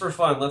 let's just for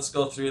fun, let's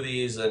go through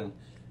these and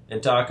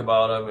talk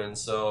about them. And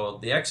so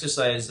the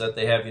exercise that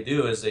they have you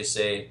do is they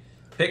say,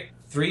 pick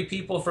 3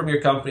 people from your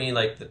company,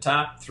 like the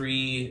top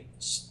 3,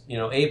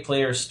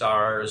 A-player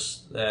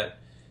stars that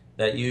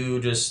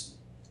you just,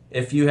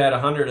 if you had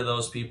 100 of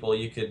those people,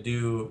 you could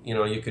do,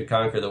 you could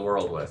conquer the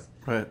world with.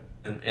 Right.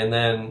 And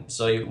then,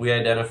 so we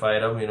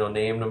identified them,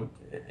 named them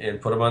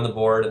and put them on the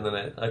board. And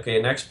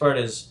then, next part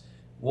is,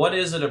 what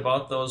is it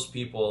about those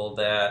people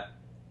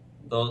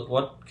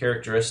what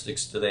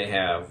characteristics do they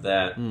have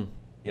that,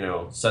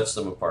 sets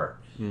them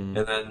apart? And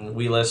then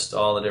we list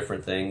all the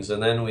different things,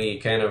 and then we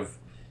kind of,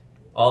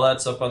 all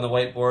that's up on the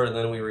whiteboard, and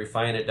then we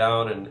refine it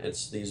down, and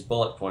it's these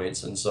bullet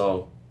points. And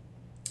so,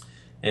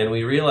 and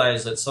we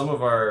realized that some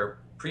of our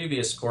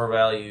previous core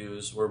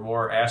values were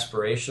more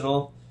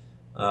aspirational,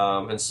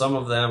 and some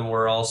of them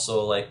were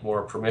also like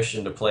more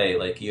permission to play.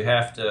 Like you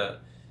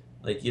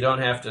don't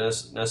have to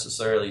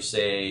necessarily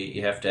say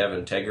you have to have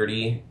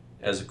integrity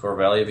as a core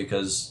value,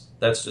 because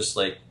that's just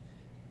like,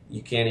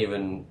 you can't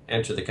even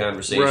enter the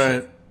conversation.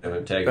 Right. Of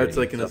integrity. That's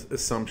like an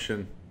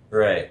assumption.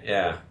 Right.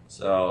 Yeah.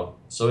 So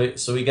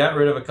we got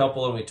rid of a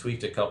couple and we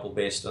tweaked a couple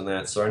based on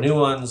that. So our new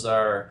ones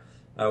are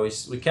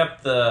we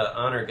kept the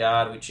honor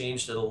God. We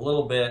changed it a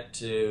little bit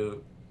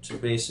to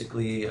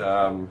basically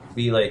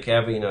be like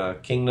having a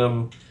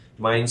kingdom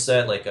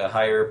mindset, like a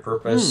higher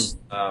purpose.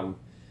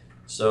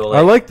 So I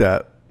like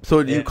that.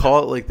 So do you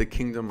call it like the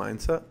kingdom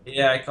mindset?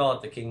 Yeah, I call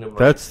it the kingdom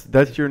mindset.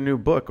 That's your new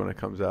book when it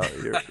comes out.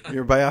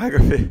 Your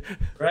biography.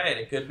 Right.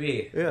 It could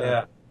be.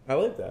 Yeah. I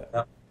like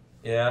that.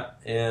 Yeah,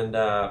 and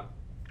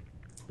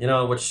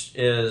which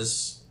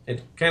is,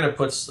 it kind of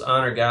puts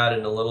honor God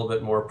in a little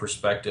bit more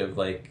perspective.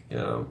 Like,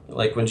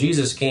 like when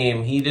Jesus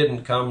came, he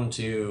didn't come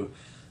to,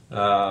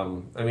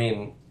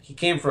 he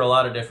came for a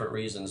lot of different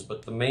reasons,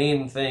 but the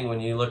main thing when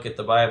you look at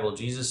the Bible,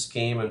 Jesus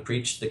came and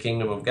preached the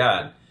kingdom of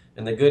God.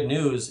 And the good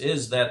news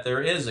is that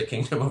there is a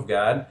kingdom of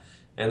God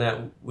and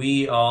that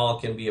we all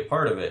can be a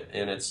part of it.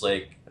 And it's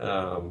like,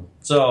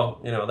 so,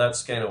 you know,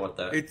 that's kind of what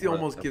that... It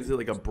almost gives it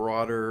like a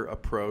broader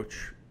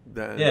approach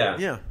than... Yeah.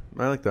 Yeah,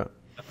 I like that.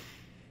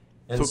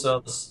 And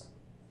so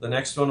the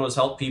next one was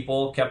help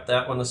people, kept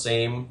that one the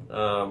same.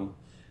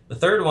 The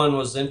third one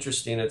was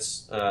interesting.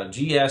 It's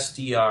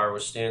GSDR,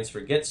 which stands for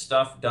Get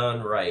Stuff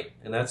Done Right.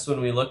 And that's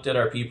when we looked at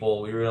our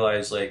people, we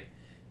realized, like,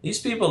 these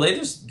people, they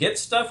just get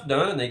stuff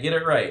done and they get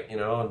it right, you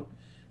know.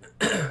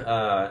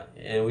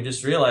 And we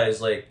just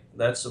realized, like,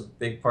 that's a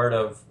big part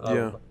of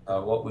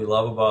what we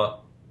love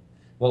about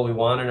what we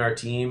want in our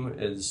team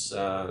is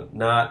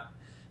not...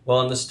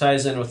 Well, and this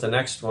ties in with the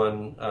next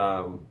one.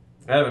 I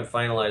haven't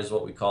finalized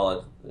what we call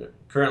it.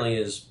 Currently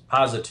is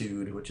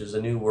positude, which is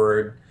a new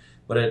word,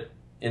 but it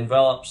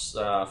envelops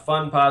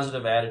fun,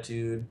 positive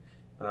attitude,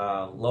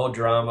 low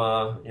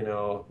drama, you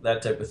know,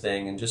 that type of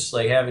thing, and just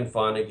like having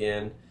fun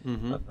again.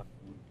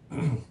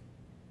 And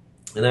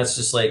that's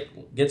just like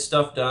get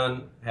stuff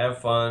done, have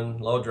fun,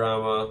 low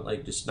drama,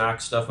 like just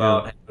knock stuff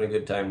out, having a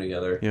good time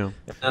together. And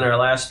then our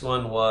last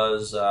one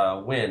was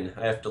win.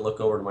 I have to look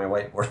over to my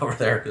whiteboard over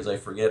there because I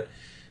forget.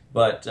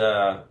 But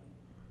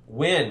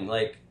win,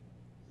 like,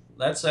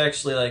 that's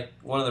actually like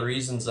one of the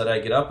reasons that I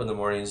get up in the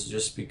mornings,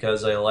 just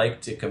because I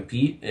like to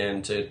compete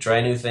and to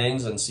try new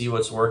things and see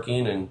what's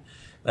working, and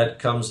that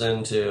comes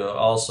into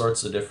all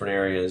sorts of different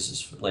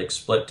areas, like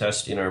split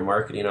testing our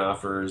marketing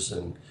offers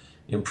and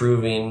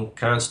improving,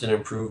 constant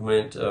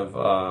improvement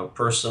of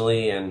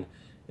personally and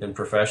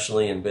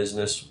professionally and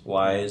business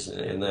wise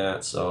and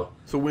that. So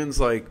wins,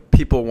 like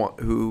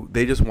people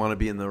they just want to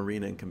be in the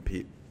arena and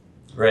compete.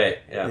 Right.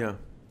 Yeah.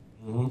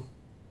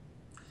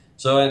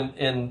 So,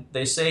 and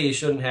they say you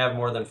shouldn't have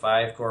more than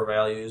 5 core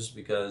values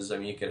because, I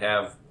mean, you could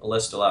have a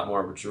list a lot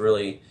more, but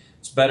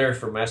it's better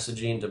for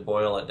messaging to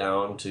boil it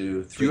down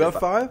to 3. Do you have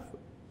 5?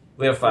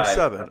 We have 5. Or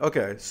 7.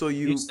 Okay, so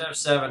you used to have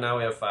 7, now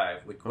we have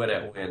 5. We quit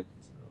at win.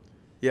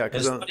 Yeah,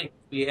 because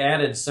we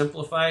added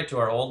simplify to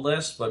our old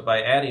list, but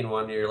by adding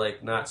one, you're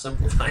like not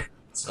simplifying.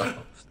 So.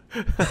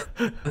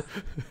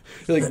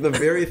 Like the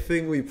very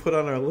thing we put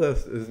on our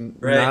list is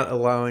not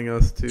allowing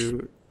us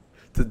to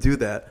do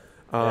that.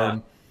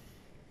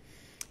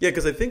 Yeah,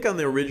 because I think on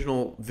the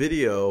original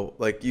video,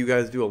 like you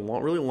guys do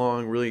a really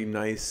long, really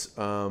nice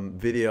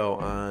video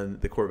on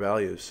the core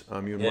values, you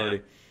and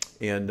Marty.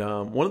 And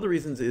one of the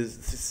reasons is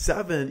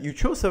 7. You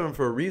chose 7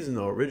 for a reason,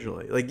 though,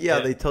 originally. Like,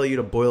 they tell you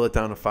to boil it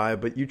down to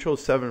 5, but you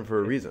chose 7 for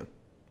a reason,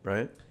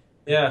 right?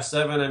 Yeah,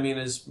 7, I mean,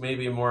 is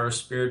maybe a more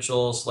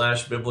spiritual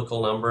 /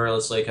 biblical number.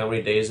 It's like how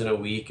many days in a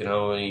week and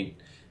how many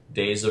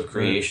days of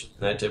creation,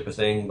 that type of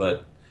thing.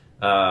 But,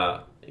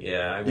 I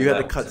mean, you had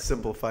to cut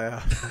simplify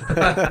out.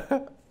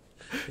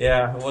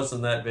 Yeah, it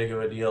wasn't that big of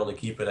a deal to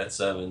keep it at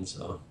 7.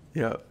 So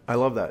yeah, I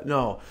love that.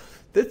 No,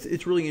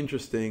 it's really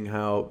interesting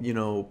how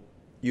you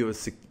have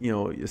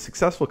a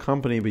successful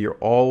company, but you're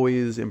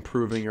always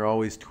improving, you're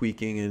always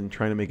tweaking and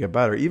trying to make it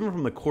better, even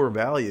from the core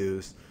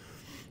values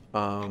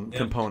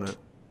component.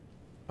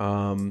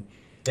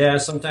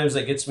 Sometimes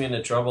that gets me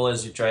into trouble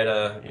as you try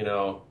to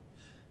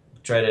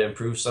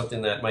improve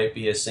something that might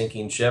be a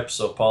sinking ship.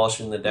 So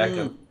polishing the deck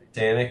of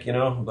Titanic,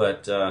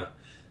 but.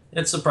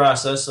 It's a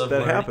process of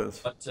that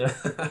happens. That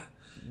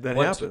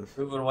happens. To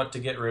improve and what to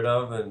get rid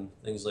of and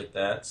things like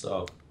that.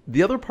 So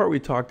the other part we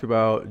talked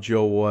about,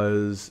 Joe,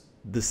 was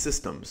the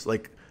systems.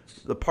 Like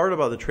the part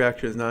about the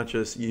traction is not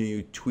just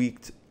you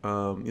tweaked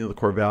the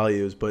core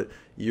values, but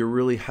you're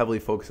really heavily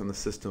focused on the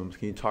systems.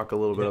 Can you talk a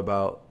little bit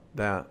about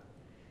that?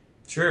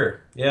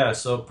 Sure. Yeah.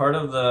 So part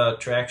of the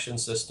traction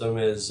system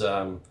is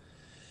I'm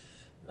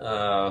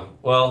going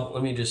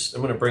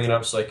to bring it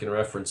up so I can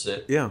reference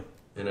it. Yeah.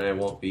 And I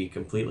won't be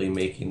completely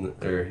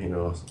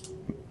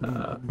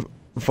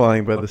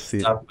flying by the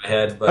seat. Top of my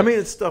head, but I mean,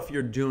 it's stuff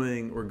you're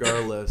doing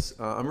regardless.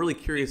 I'm really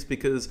curious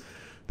because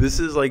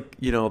this is like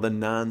the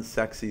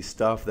non-sexy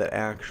stuff that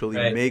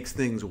actually makes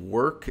things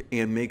work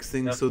and makes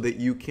things so that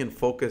you can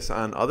focus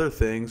on other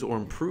things or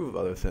improve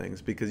other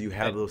things because you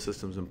have those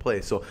systems in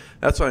place. So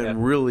that's why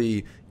I'm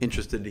really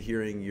interested to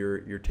hearing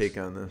your take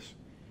on this.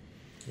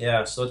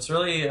 Yeah, so it's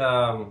really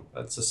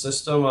it's a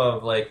system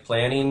of like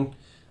planning.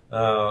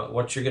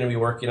 What you're going to be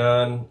working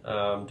on,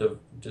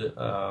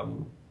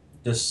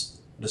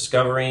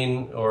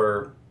 discovering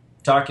or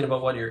talking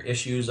about what your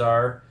issues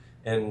are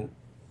and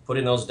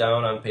putting those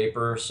down on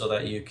paper so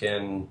that you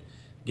can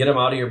get them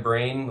out of your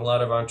brain. A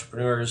lot of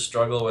entrepreneurs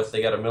struggle with,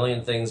 they got a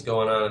million things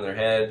going on in their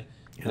head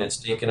and it's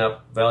taking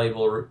up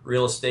valuable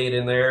real estate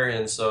in there.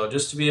 And so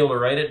just to be able to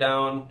write it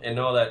down and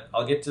know that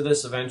I'll get to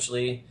this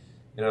eventually,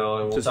 and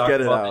we'll just talk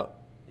get about it out.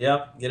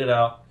 Yep, get it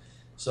out.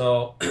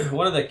 So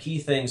one of the key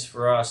things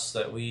for us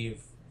that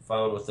we've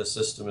found with the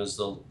system is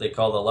they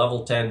call the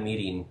level 10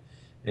 meeting,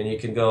 and you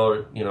can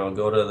go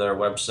to their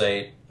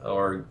website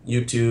or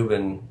YouTube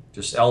and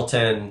just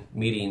L10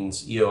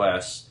 meetings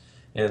EOS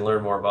and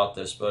learn more about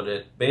this. But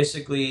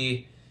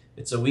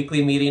it's a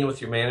weekly meeting with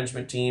your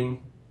management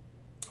team,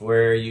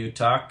 where you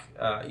talk,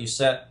 you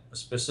set a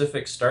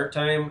specific start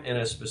time and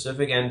a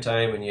specific end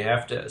time, and you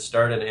have to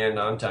start and end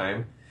on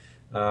time.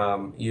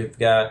 You've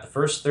got the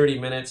first 30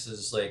 minutes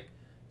is like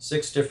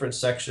 6 different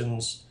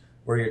sections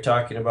where you're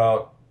talking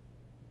about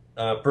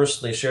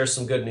personally share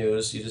some good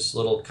news. You just a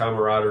little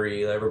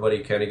camaraderie, everybody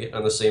kind of getting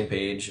on the same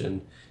page,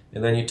 and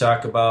then you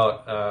talk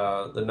about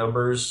the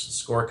numbers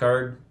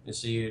scorecard. You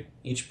see,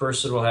 each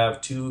person will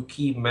have 2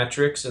 key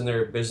metrics in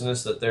their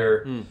business that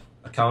they're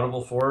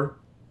accountable for,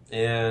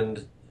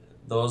 and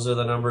those are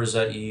the numbers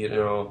that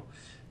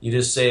you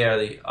just say, are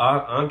they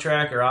on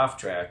track or off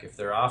track? If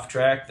they're off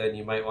track, then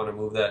you might want to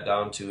move that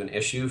down to an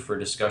issue for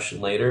discussion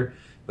later.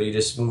 But you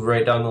just move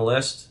right down the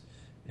list,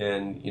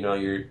 and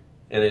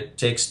and it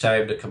takes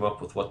time to come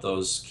up with what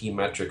those key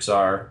metrics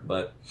are.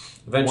 But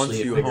eventually,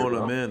 once you hone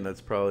them in,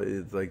 that's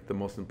probably like the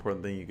most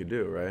important thing you could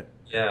do, right?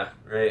 Yeah.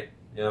 Right.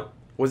 Yeah.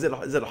 Is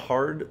it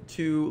hard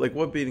to, like,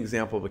 what would be an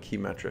example of a key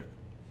metric?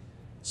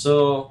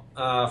 So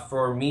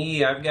for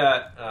me, I've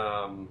got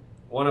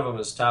one of them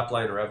is top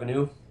line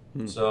revenue.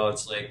 So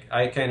it's like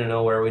I kind of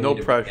know where we need to be.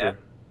 No pressure.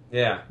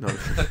 Yeah. No.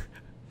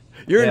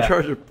 You're in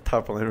charge of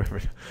top line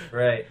revenue.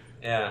 Right.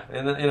 Yeah.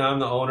 And I'm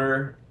the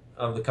owner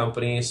of the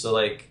company, so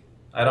like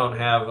I don't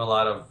have a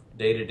lot of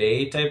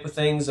day-to-day type of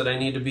things that I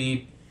need to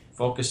be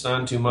focused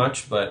on too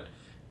much. But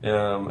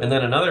and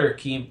then another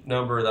key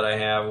number that I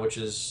have, which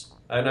is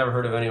I've never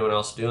heard of anyone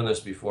else doing this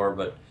before,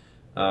 but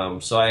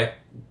so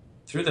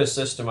through this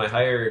system I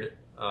hired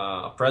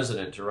a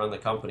president to run the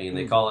company, and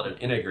they call it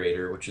an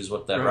integrator, which is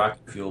what that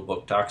Rocket Fuel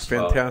book talks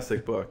about.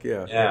 Fantastic book,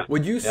 yeah. Yeah.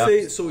 Would you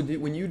say, so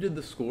when you did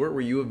the score,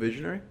 were you a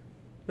visionary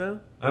then?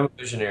 I'm a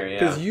visionary, yeah.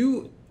 Because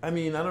I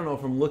don't know,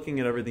 from looking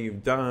at everything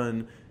you've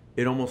done,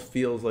 it almost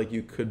feels like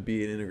you could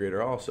be an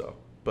integrator also,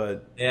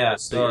 but yeah,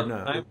 so you're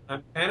not.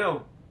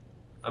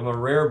 I'm a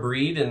rare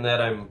breed in that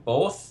I'm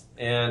both,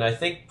 and I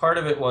think part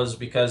of it was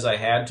because I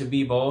had to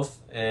be both,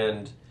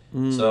 and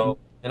so,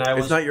 and I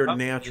was... It's not your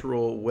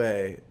natural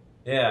way.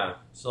 Yeah.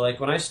 So like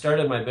when I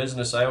started my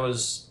business, I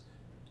was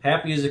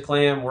happy as a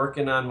clam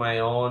working on my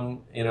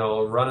own,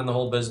 running the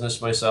whole business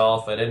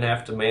myself. I didn't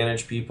have to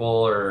manage people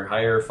or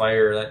hire,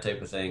 fire, that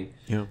type of thing.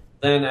 Yeah.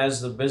 Then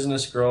as the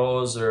business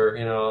grows, or,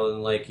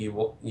 like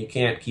you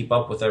can't keep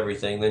up with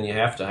everything, then you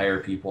have to hire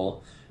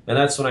people. And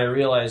that's when I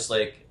realized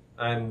like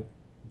I'm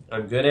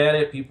good at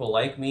it. People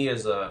like me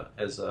as a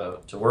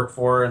to work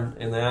for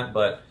and that,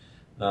 but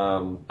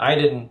I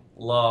didn't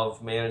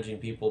love managing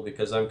people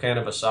because I'm kind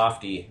of a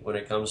softie when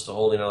it comes to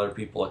holding other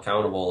people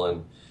accountable,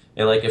 and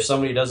like if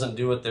somebody doesn't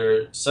do what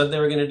they said they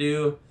were going to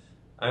do,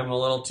 I'm a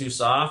little too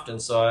soft,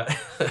 and so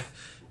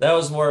that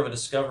was more of a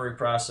discovery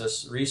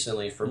process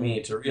recently for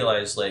me to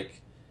realize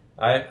like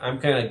I'm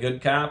kind of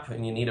good cop,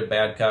 and you need a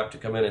bad cop to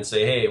come in and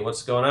say, hey,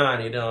 what's going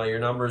on? Your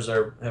numbers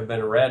have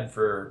been red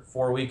for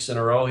 4 weeks in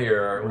a row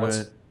here,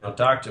 or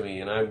talk to me.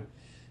 And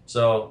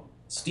so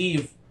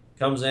Steve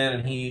comes in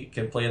and he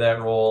can play that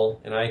role,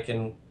 and I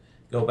can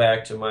go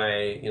back to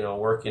my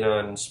working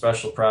on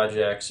special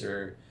projects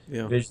or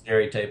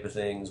visionary type of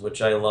things,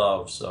 which I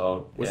love.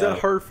 So was that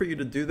hard for you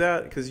to do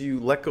that, because you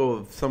let go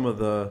of some of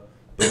the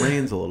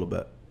reins a little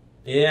bit?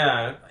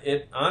 Yeah,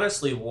 it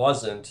honestly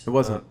wasn't. It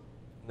wasn't.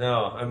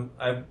 No,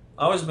 I've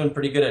always been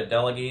pretty good at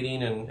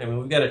delegating, and I mean,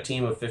 we've got a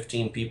team of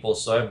 15 people,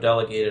 so I've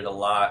delegated a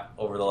lot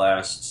over the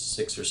last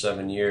 6 or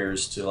 7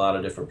 years to a lot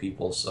of different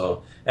people.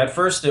 So at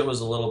first it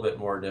was a little bit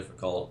more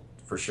difficult,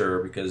 for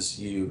sure, because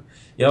you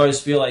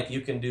always feel like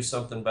you can do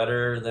something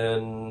better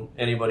than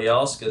anybody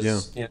else,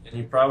 because and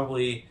you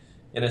probably,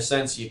 in a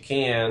sense, you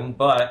can,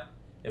 but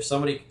if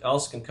somebody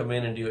else can come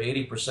in and do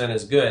 80%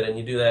 as good, and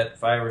you do that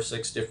 5 or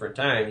 6 different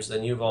times,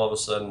 then you've all of a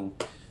sudden,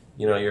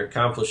 you're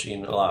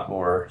accomplishing a lot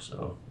more.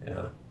 So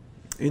yeah.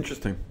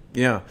 Interesting.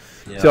 Yeah.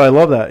 So I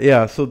love that.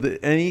 Yeah. So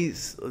any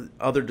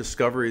other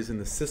discoveries in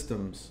the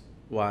systems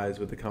wise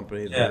with the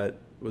company that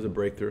was a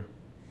breakthrough?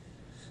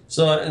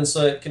 So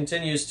it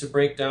continues to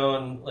break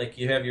down, like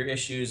you have your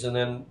issues, and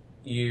then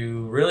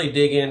you really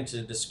dig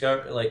into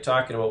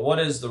talking about what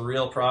is the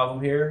real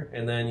problem here,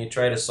 and then you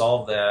try to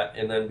solve that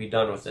and then be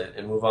done with it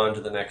and move on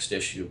to the next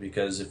issue.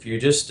 Because if you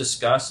just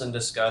discuss and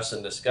discuss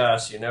and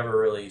discuss, you're never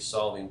really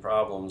solving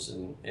problems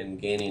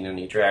and gaining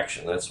any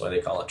traction. That's why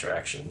they call it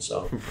traction.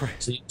 So,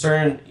 so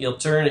you'll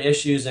turn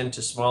issues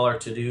into smaller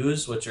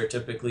to-dos, which are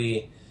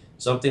typically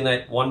something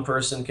that one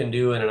person can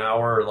do in an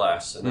hour or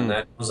less, and then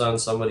that goes on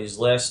somebody's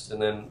list,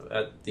 and then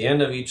at the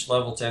end of each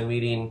level 10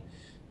 meeting,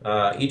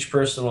 each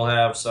person will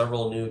have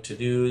several new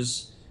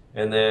to-dos,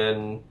 and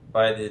then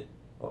by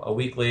a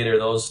week later,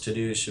 those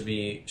to-dos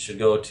should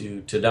go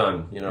to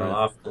done,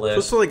 off the list. So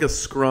it's like a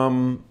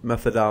Scrum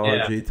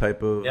methodology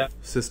type of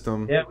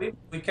system. Yeah,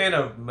 we kind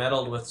of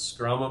meddled with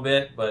Scrum a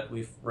bit, but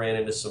we've ran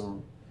into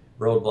some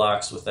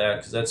roadblocks with that,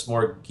 because that's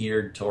more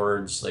geared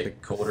towards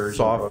like coders,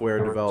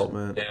 software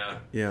development.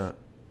 Yeah.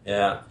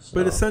 So.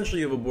 But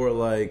essentially, you have a more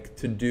like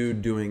to-do,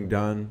 doing,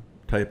 done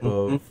type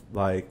of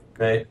like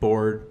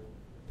board.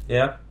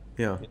 Yeah.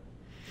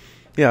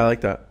 I like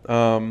that.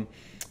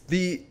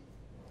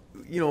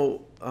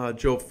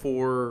 Joe,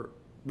 for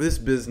this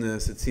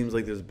business, it seems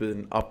like there's been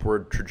an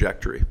upward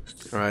trajectory,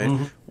 right?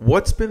 Mm-hmm.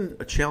 What's been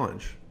a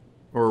challenge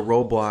or a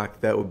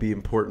roadblock that would be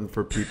important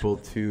for people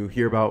to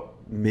hear about?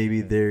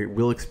 Maybe they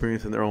will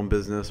experience in their own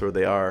business, or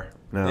they are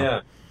now.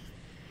 Yeah.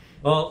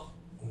 Well,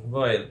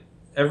 boy,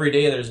 every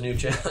day there's new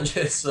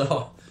challenges.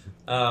 So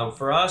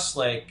for us,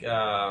 like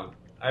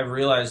I've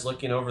realized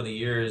looking over the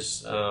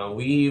years,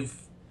 we've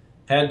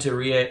had to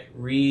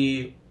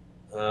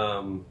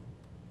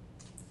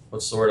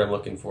what's the word I'm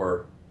looking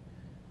for?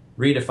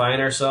 Redefine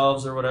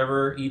ourselves or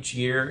whatever each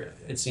year,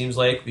 it seems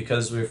like,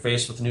 because we're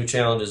faced with new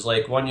challenges.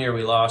 Like one year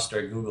we lost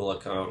our Google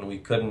account and we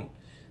couldn't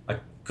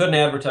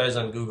advertise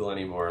on Google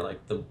anymore,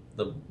 like the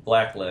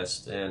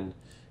blacklist. And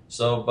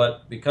so,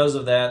 but because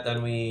of that,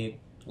 then we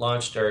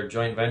launched our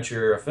joint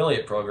venture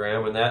affiliate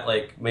program, and that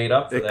like made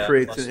up for that. It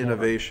creates an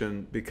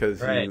innovation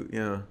because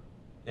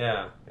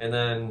yeah. And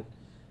then,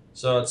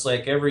 so it's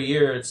like every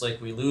year, it's like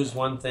we lose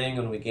one thing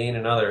and we gain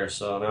another.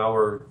 So now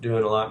we're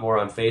doing a lot more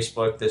on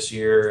Facebook this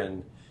year,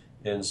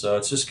 and so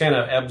it's just kind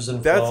of ebbs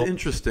and flows. That's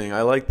interesting.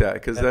 I like that,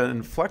 because that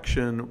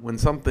inflection, when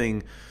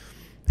something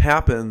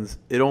happens,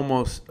 it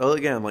almost,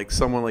 again, like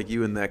someone like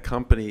you in that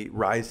company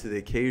rise to the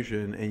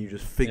occasion and you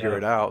just figure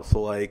it out.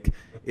 So like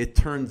it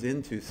turns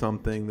into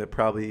something that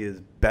probably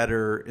is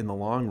better in the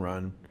long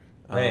run.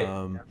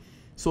 Right.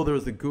 So there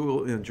was the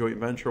Google joint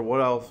venture.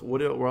 What else?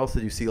 Where else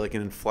did you see like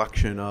an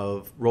inflection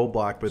of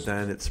roadblock, but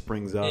then it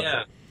springs up?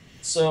 Yeah.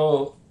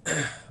 So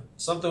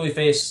something we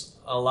face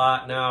a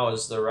lot now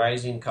is the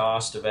rising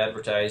cost of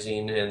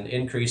advertising and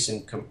increase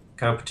in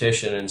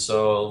competition. And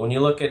so when you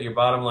look at your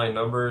bottom line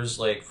numbers,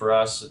 like for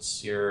us,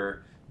 it's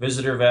your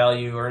visitor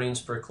value,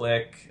 earnings per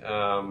click,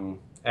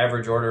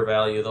 average order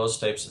value, those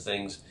types of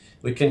things.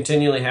 We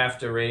continually have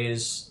to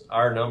raise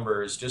our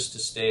numbers just to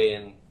stay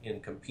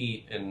and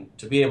compete and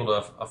to be able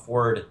to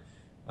afford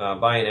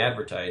buying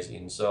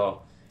advertising.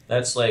 So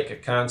that's like a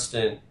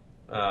constant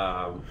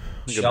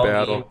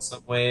shell game in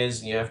some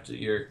ways, and you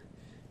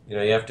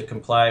have to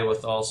comply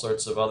with all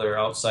sorts of other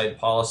outside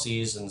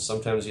policies, and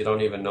sometimes you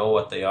don't even know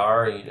what they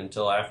are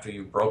until after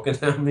you've broken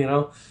them,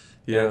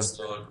 Yeah. And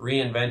so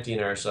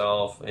reinventing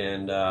ourselves,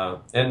 and a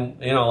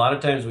lot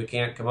of times we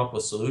can't come up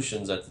with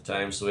solutions at the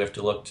time, so we have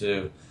to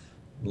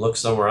look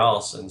somewhere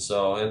else.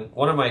 And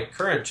one of my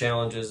current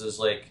challenges is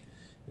like,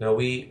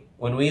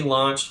 when we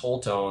launched Whole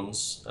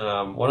Tones,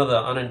 one of the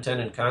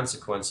unintended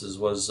consequences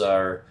was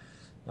our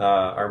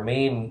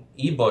main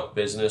ebook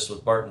business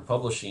with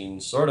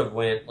BartonPublishing sort of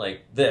went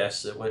like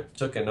this. It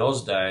took a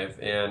nosedive,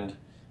 and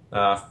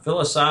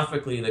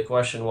philosophically the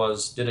question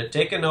was, did it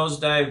take a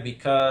nosedive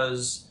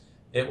because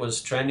it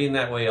was trending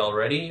that way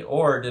already,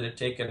 or did it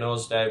take a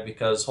nosedive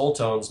because Whole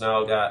Tones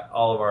now got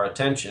all of our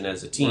attention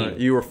as a team? Right.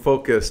 You were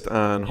focused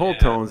on Whole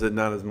Tones and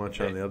not as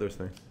much on the other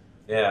thing.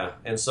 Yeah,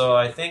 and so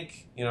I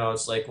think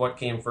it's like what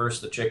came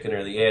first, the chicken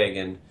or the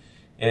egg,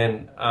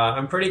 and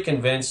I'm pretty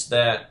convinced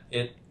that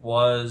it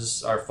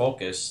was our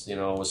focus,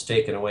 was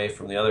taken away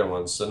from the other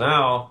ones. So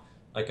now,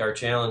 like, our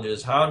challenge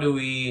is how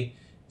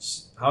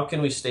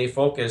can we stay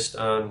focused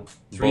on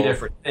three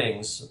different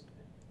things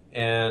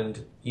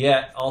and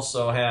yet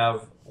also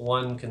have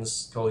one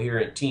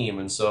coherent team?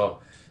 And so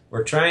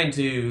we're trying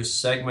to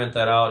segment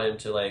that out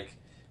into like,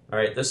 all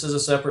right, this is a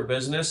separate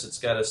business. It's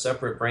got a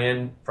separate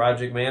brand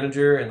project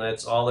manager, and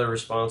that's all they're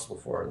responsible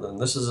for. And then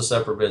this is a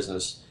separate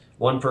business,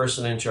 one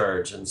person in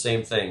charge, and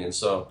same thing. And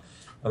so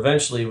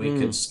eventually we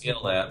could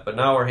scale that, but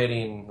now we're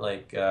hitting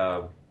like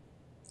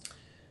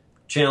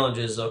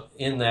challenges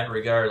in that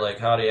regard, like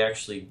how to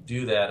actually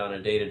do that on a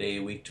day-to-day,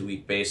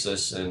 week-to-week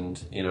basis,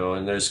 and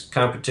and there's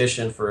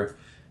competition for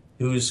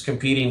who's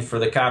competing for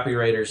the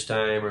copywriter's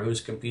time or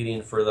who's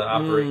competing for the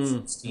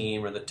operations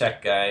team or the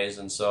tech guys,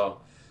 and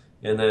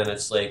then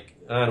it's like,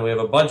 and we have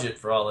a budget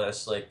for all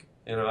this. Like,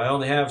 I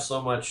only have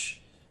so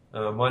much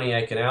money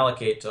I can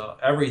allocate to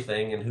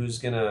everything, and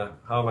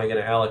how am I gonna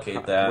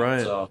allocate that?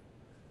 Right. So,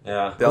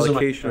 yeah, the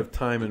allocation of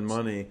time and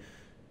money.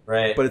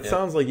 Right. But it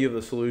sounds like you have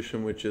the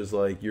solution, which is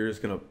like you're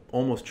just gonna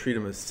almost treat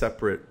them as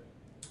separate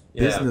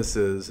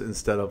businesses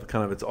instead of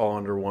kind of it's all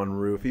under one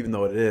roof, even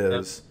though it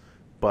is,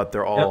 but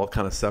they're all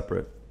kind of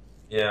separate.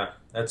 Yeah,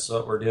 that's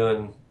what we're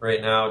doing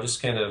right now.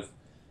 Just kind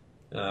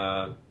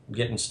of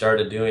getting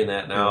started doing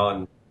that now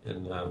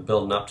and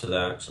building up to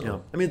that. So. Yeah,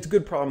 I mean, it's a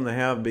good problem to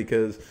have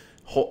because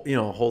Whole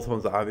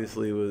Tones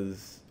obviously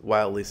was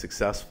wildly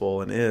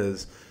successful and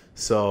is,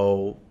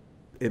 so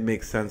it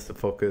makes sense to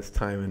focus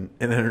time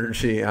and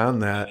energy on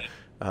that.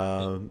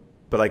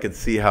 But I could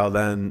see how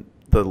then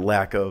the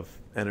lack of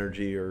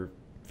energy or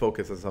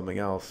focus on something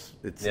else,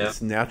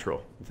 it's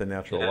natural. It's a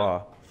natural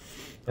law.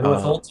 And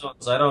with Whole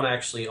Tones, I don't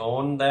actually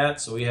own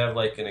that, so we have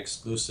like an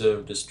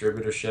exclusive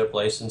distributorship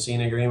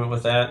licensing agreement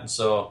with that. And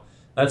so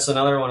that's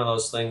another one of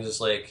those things.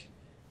 Is like,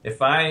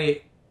 if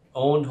I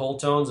owned Whole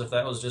Tones, if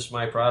that was just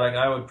my product,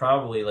 I would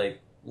probably like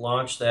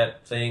launch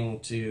that thing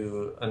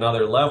to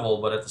another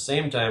level. But at the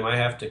same time, I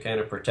have to kind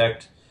of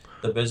protect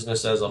the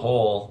business as a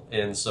whole,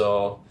 and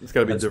so it's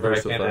got to be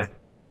diversified.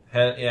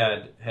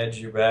 Hedge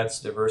your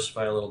bets,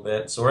 diversify a little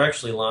bit. So we're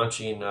actually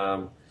launching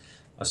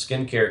a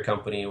skincare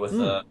company with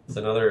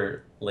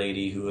another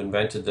lady who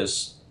invented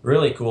this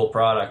really cool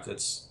product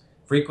that's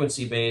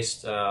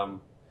frequency-based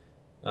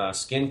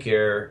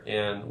skincare,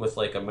 and with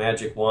like a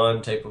magic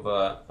wand type of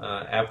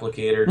a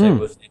applicator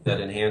type of thing that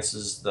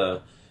enhances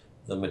the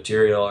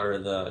material or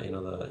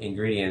the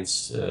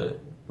ingredients,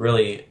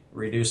 really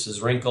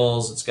reduces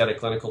wrinkles. It's got a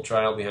clinical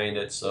trial behind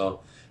it,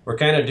 so we're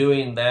kind of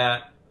doing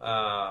that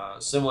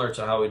similar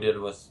to how we did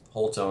with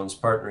Whole Tones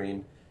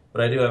partnering. But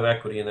I do have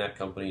equity in that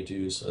company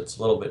too, so it's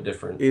a little bit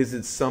different. Is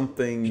it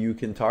something you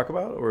can talk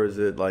about, or is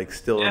it like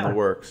still in the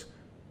works?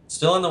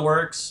 Still in the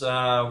works.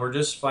 We're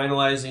just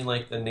finalizing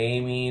like the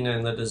naming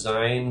and the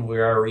design. We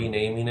are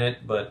renaming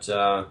it, but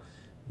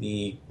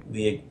the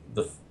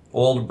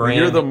old brand.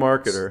 You're the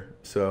marketer,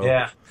 so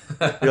yeah.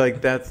 You're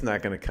like, that's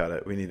not going to cut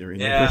it. We need to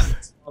rename this.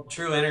 It's called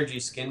True Energy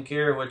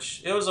Skincare,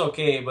 which it was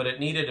okay, but it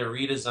needed a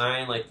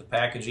redesign. Like the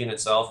packaging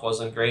itself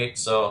wasn't great,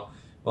 so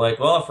we're like,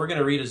 well, if we're going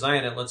to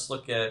redesign it, let's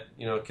look at,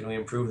 can we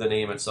improve the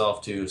name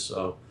itself too?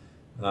 So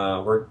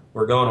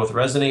we're going with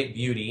Resonate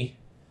Beauty,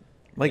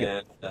 like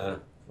it.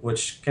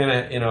 Which kind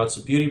of, it's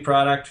a beauty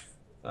product,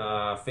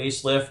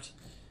 facelift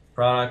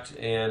product,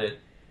 and it,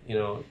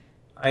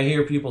 I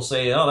hear people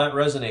say, oh, that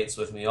resonates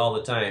with me all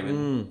the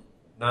time,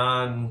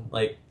 and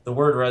like the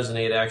word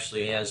resonate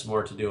actually has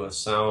more to do with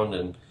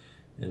sound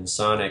and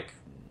sonic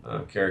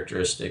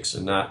characteristics,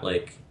 and not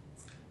like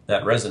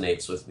that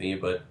resonates with me.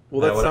 But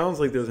well, that sounds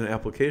like there's an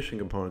application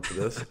component to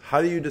this.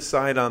 How do you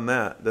decide on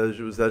that? That's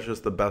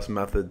just the best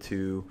method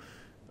to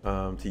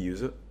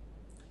use it?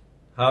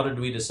 How did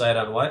we decide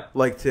on what?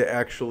 Like to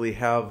actually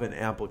have an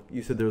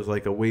you said there was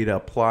like a way to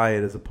apply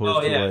it as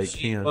opposed to like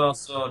hand. Well,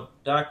 so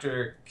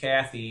Dr.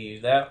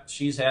 Kathy,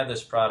 she's had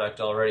this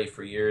product already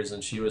for years,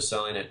 and she was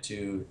selling it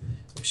to.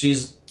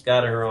 She's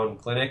got her own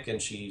clinic,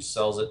 and she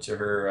sells it to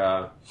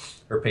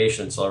her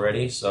patients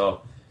already.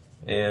 So,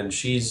 and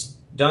she's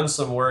done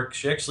some work.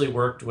 She actually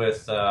worked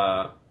with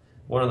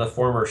one of the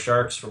former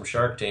sharks from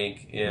Shark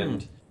Tank,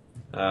 and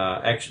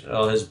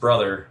his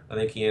brother. I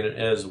think it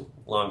is a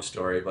long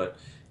story, but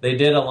they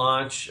did a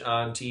launch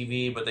on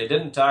TV, but they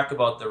didn't talk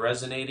about the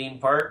resonating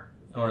part,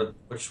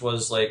 which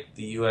was like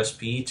the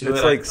USP to it.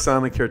 It's like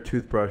Sonicare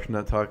toothbrush,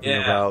 not talking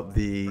about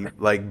the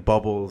like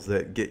bubbles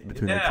that get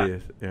between the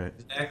teeth. Yeah.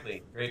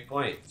 Exactly. Great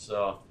point.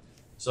 So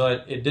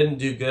it didn't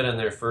do good in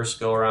their first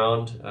go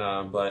around,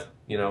 but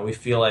we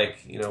feel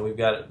like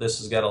this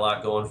has got a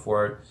lot going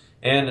for it,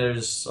 and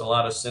there's a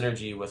lot of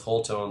synergy with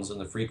Whole Tones and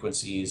the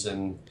frequencies,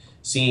 and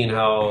seeing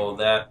how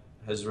that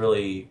has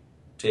really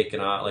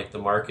taken on, like the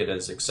market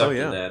has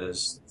accepted that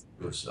as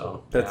true.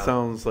 So that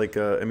sounds like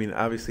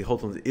obviously Whole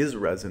Tones is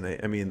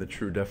resonate. The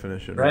true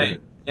definition, right?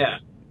 Yeah,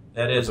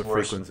 that is a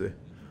frequency.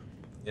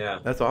 Yeah,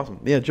 that's awesome.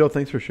 Yeah, Joe,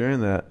 thanks for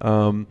sharing that.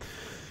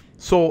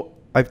 So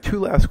I have two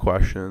last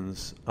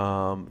questions.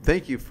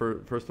 Thank you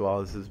first of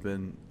all, this has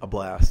been a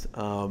blast.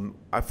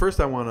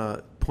 First I want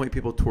to point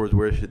people towards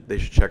where they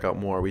should check out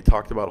more. We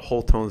talked about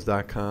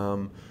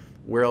wholetones.com.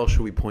 Where else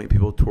should we point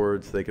people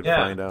towards so they can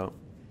find out?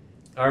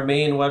 Our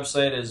main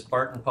website is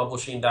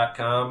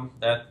BartonPublishing.com.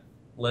 That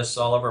lists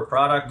all of our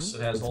products. It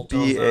has Whole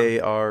Tones.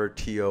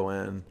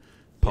 BARTON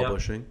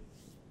Publishing. Yep.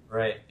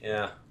 Right,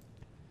 yeah.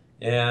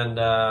 And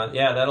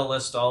that'll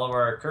list all of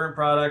our current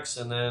products,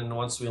 and then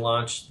once we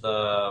launch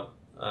the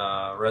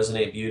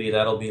Resonate Beauty,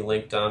 that'll be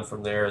linked on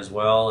from there as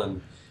well.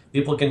 And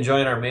people can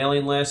join our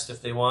mailing list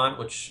if they want,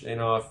 which,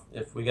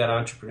 if we got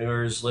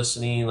entrepreneurs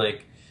listening,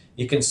 like,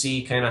 you can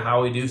see kind of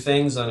how we do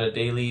things on a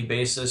daily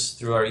basis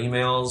through our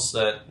emails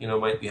that,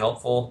 might be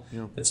helpful.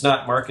 Yeah. It's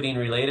not marketing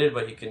related,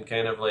 but you can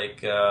kind of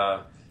like,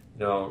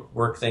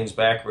 work things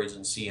backwards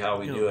and see how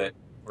we do it,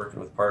 working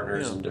with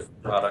partners and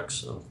different products.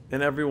 So.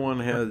 And everyone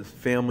has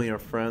family or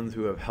friends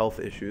who have health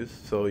issues,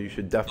 so you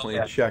should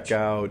definitely check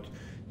out,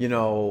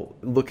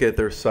 look at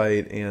their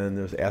site, and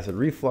there's acid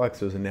reflux,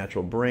 there's a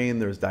natural brain,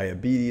 there's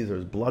diabetes,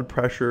 there's blood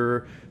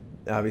pressure.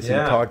 Obviously, we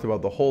talked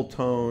about the Whole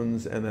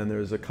Tones, and then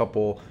there's a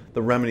couple,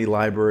 the Remedy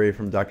Library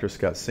from Dr.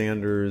 Scott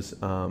Sanders,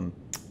 the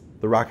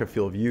Rocket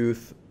Fuel of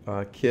Youth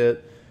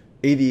kit,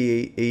 ADD,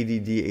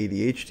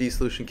 ADHD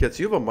solution kits.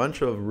 You have a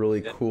bunch of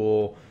really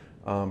cool,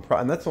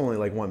 and that's only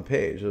like one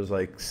page. There's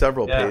like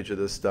several pages of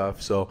this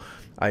stuff. So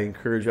I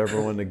encourage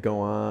everyone to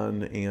go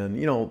on,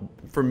 and,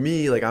 for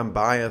me, like, I'm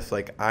biased.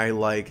 Like, I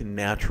like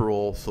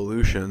natural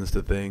solutions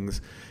to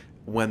things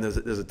when there's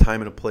a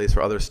time and a place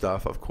for other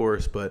stuff, of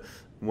course, but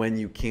when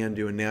you can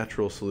do a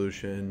natural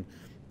solution,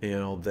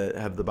 that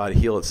have the body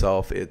heal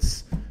itself,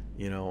 it's,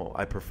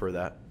 I prefer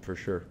that for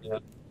sure.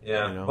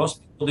 Yeah.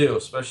 Most people do,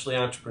 especially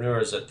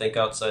entrepreneurs that think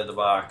outside the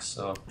box.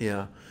 So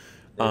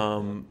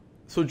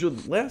So Joe,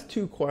 last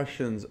two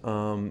questions.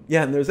 And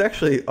there's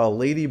actually a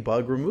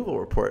ladybug removal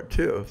report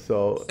too.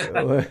 So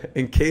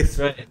in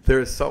case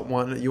there's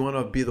someone you want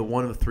to be the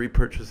one of 3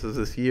 purchases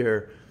this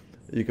year,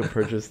 you can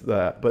purchase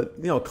that. But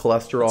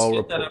cholesterol.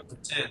 Let's get that up to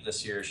 10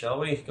 this year,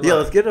 shall we? Come on.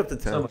 Let's get it up to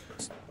 10.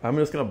 I'm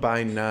just gonna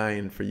buy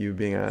 9 for you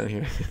being on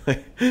here.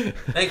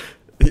 Thank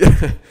you.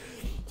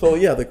 So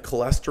the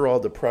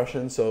cholesterol,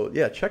 depression. So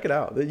check it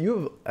out. You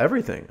have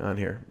everything on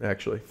here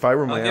actually.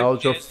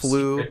 Fibromyalgia,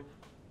 flu.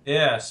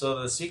 Yeah,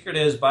 so the secret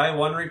is buy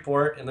one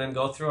report and then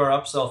go through our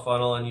upsell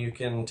funnel, and you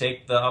can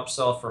take the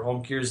upsell for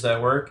home cures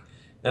that work.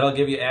 That'll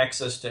give you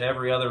access to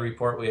every other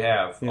report we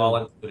have, Yeah. all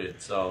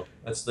included. So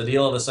that's the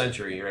deal of the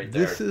century right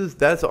there.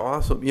 That's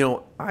awesome. You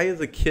know, I as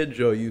a kid,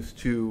 Joe, used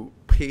to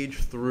page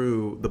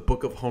through the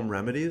Book of Home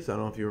Remedies. I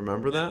don't know if you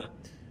remember that.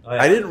 Oh,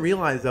 yeah. I didn't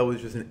realize that was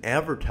just an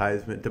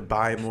advertisement to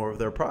buy more of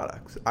their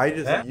products. I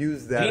just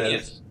used that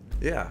Genius.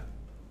 yeah.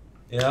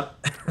 Yeah.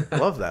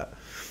 Love that.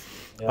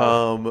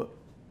 Yeah.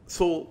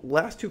 So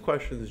last two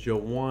questions, Joe.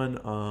 One,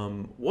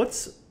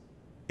 what's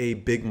a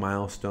big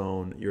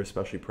milestone you're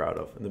especially proud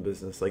of in the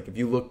business? Like if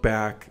you look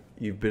back,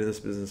 you've been in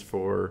this business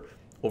for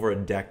over a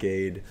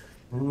decade.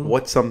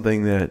 What's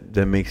something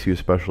that makes you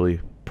especially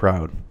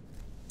proud?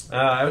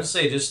 I would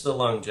say just the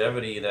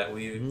longevity that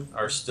we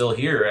are still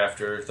here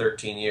after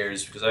 13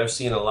 years, because I've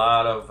seen a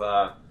lot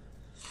of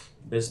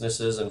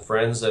businesses and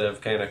friends that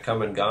have kind of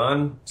come and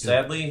gone,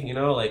 sadly. You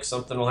know, like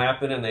something will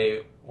happen and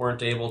they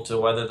weren't able to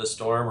weather the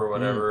storm or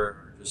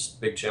whatever,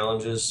 just big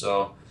challenges.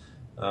 So,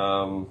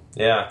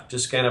 yeah,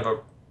 just kind of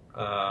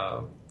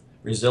a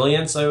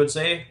resilience, I would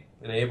say,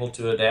 and able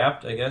to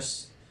adapt, I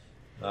guess.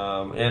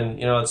 And,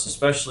 you know, it's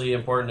especially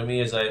important to me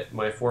as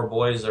my 4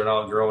 boys are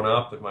all grown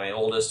up, and my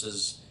oldest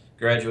is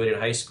graduated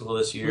high school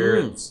this year.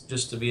 It's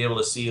just to be able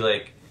to see,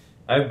 like,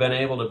 I've been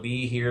able to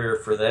be here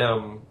for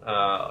them,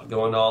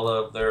 going to all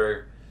of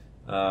their,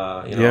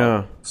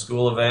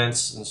 school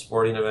events and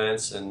sporting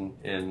events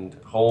and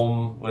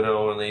home, you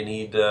know, when they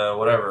need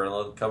whatever.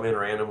 They'll come in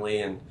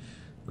randomly, and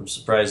I'm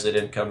surprised they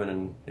didn't come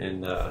in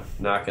and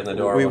knock on the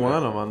door. We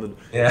want them on the.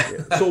 Yeah.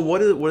 So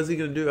what is he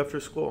going to do after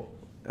school?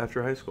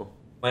 After high school?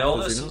 My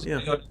oldest is going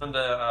to go down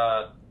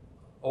to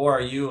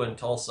ORU in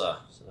Tulsa.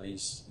 So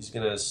he's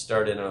going to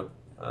start in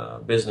a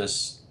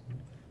business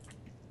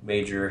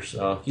major.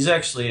 So he's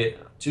actually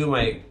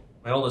my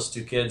oldest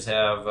 2 kids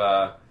have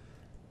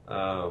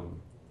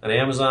an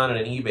Amazon and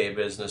an eBay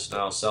business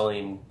now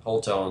selling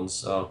whole tones.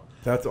 So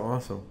that's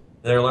awesome.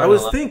 They're learning. I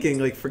was thinking,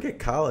 like, forget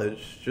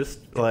college,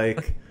 just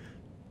like.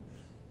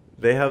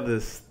 They have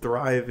this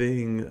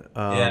thriving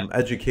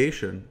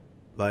education,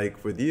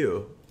 like with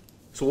you.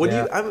 So what do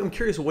you? I'm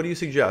curious. What do you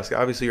suggest?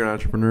 Obviously, you're an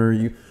entrepreneur.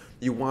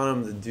 You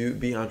want them to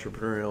be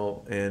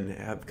entrepreneurial and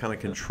have kind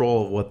of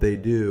control of what they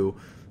do.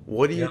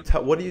 What do you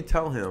What do you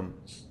tell him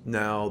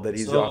now that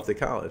he's off to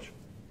college?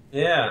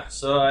 Yeah.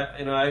 So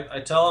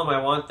I tell them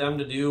I want them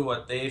to do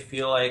what they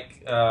feel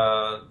like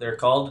they're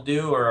called to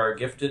do or are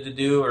gifted to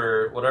do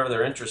or whatever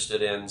they're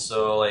interested in.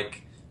 So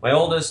like my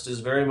oldest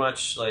is very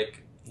much like.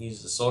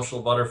 He's a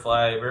social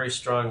butterfly, very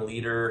strong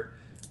leader.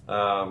 You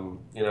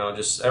know,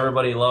 just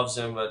everybody loves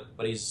him, but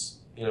he's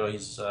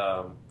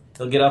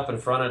he'll get up in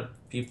front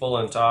of people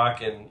and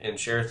talk and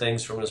share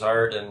things from his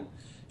heart, and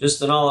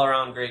just an all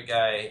around great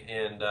guy.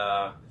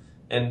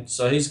 And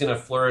so he's going to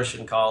flourish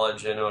in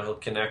college. I know he'll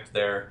connect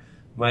there.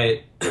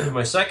 My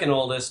second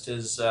oldest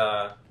is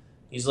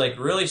he's like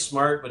really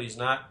smart, but he's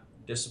not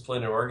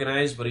disciplined and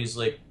organized, but he's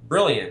like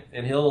brilliant,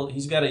 and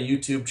he's got a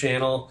YouTube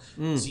channel,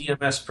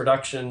 ZMS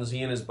Productions.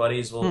 He and his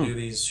buddies will do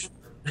these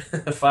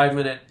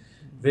 5-minute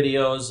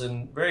videos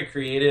and very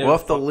creative. We'll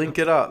have to link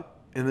it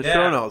up in the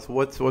show notes.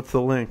 What's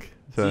the link?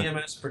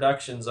 ZMS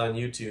Productions on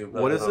YouTube.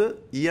 What is it?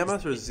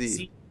 EMS or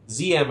Z?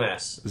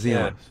 ZMS. ZMS.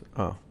 Yeah.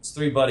 Oh, it's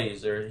 3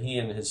 buddies, or he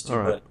and his 2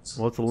 buddies.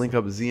 Well, let's link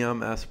up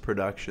ZMS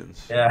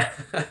Productions. Yeah.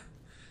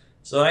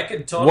 So I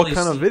could totally. What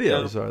kind of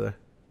videos are they?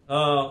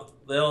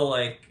 They'll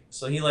like.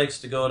 So he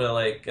likes to go to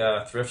like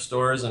thrift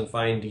stores and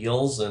find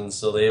deals, and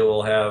so they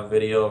will have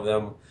video of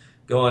them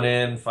going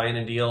in,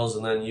 finding deals,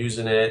 and then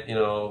using it. You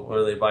know,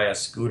 whether they buy a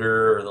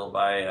scooter or they'll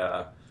buy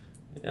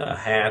a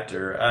hat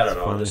or I don't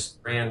know, just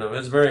random.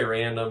 It's very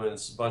random, and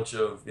it's a bunch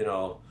of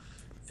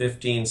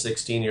 15,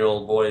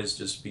 16-year-old boys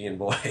just being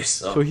boys.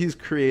 So he's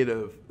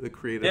creative, the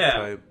creative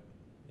type.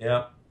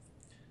 Yeah.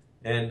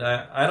 And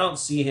I don't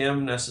see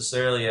him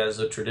necessarily as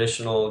a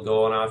traditional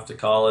going off to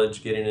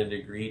college, getting a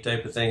degree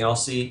type of thing.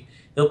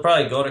 He'll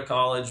probably go to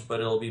college, but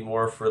it'll be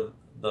more for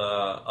the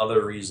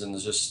other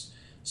reasons, just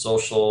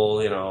social,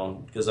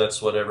 because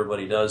that's what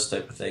everybody does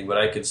type of thing. But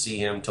I could see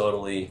him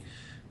totally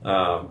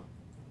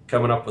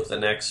coming up with the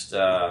next,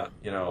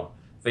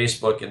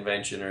 Facebook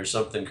invention or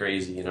something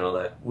crazy,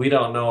 that we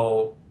don't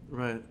know,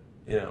 right?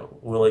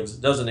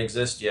 Doesn't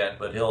exist yet,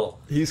 but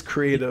he's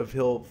creative.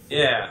 He'll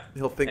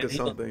think of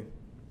something.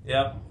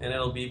 Yep, and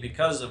it'll be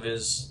because of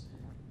his,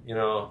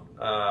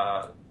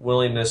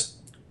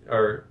 willingness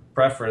or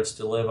preference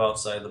to live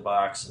outside the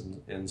box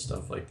and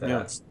stuff like that.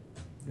 Yeah.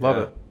 Love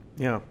it.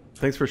 Yeah.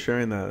 Thanks for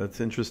sharing that. That's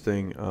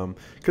interesting.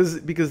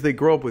 Because they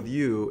grow up with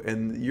you,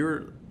 and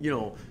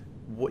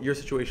what your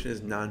situation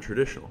is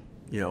non-traditional,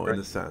 Right. in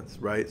a sense,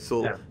 right?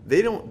 So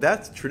they don't.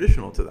 That's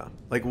traditional to them.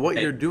 Like what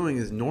you're doing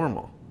is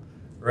normal.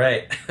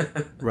 Right.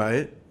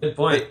 Right. Good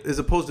point. As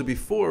opposed to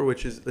before,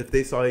 which is if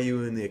they saw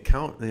you in the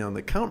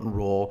accountant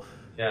role.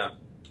 Yeah.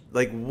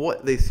 Like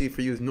what they see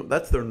for you is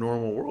that's their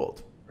normal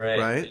world.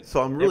 Right.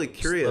 So I'm really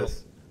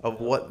curious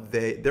of what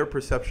their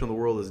perception of the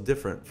world is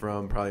different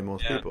from probably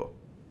most people.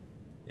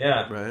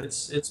 Yeah. Right.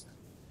 It's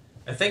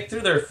I think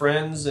through their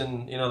friends,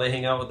 and they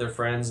hang out with their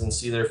friends and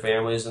see their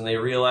families, and they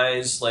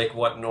realize like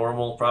what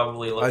normal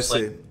probably looks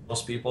like to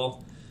most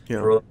people,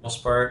 for the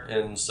most part.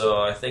 And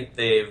so I think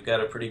they've got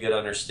a pretty good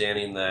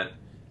understanding that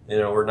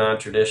we're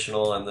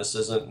non-traditional and this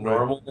isn't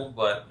normal,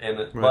 but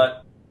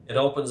it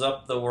opens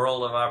up the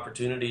world of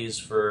opportunities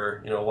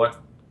for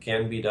what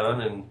can be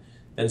done,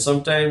 and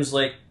sometimes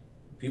like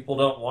people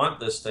don't want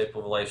this type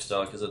of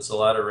lifestyle because it's a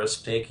lot of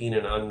risk taking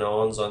and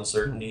unknowns,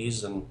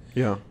 uncertainties, and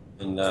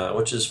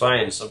which is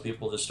fine. Some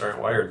people just aren't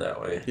wired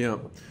that way. Yeah.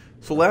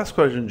 So last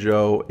question,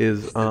 Joe,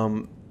 is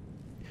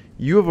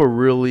you have a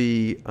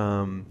really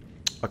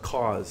a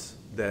cause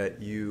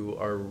that you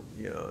are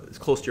is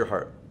close to your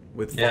heart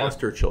with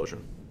foster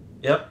children.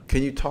 Yep.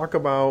 Can you talk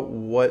about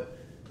what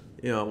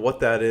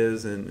that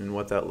is and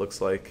what that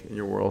looks like in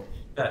your world?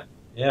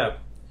 Yeah.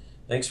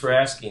 Thanks for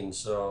asking.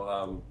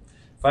 So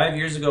 5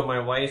 years ago, my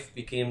wife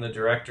became the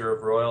director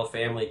of Royal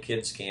Family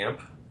Kids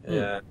Camp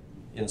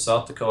in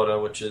South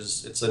Dakota,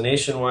 it's a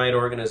nationwide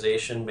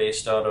organization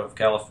based out of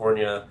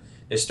California.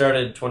 They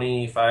started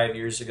 25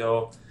 years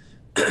ago,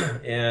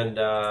 and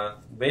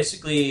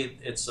basically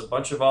it's a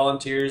bunch of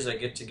volunteers that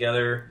get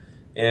together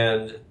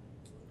and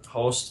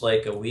host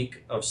like a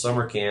week of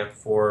summer camp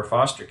for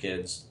foster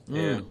kids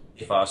and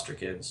foster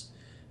kids.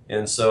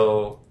 And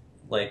so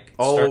like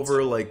all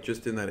over, like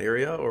just in that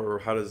area, or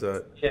how does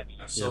that? Yeah.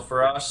 So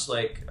for us,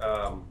 like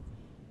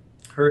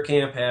her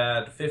camp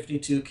had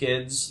 52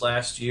 kids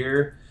last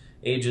year,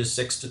 ages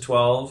 6 to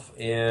 12,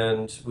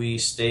 and we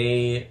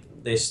stay.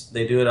 They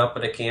do it up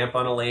at a camp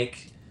on a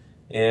lake,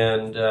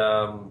 and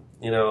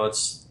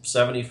it's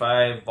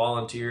 75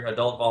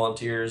 adult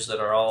volunteers that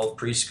are all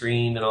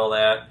pre-screened and all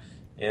that.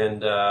 And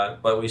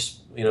but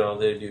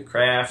they do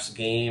crafts,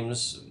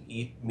 games,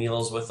 eat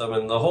meals with them,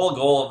 and the whole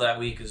goal of that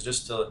week is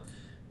just to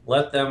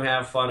let them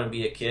have fun and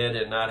be a kid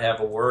and not have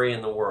a worry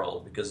in the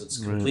world, because it's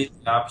completely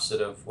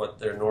opposite of what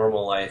their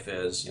normal life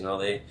is. And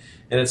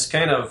it's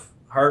kind of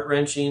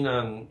heart-wrenching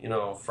on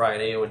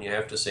Friday when you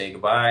have to say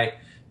goodbye,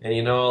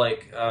 and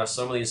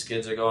some of these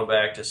kids are going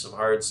back to some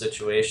hard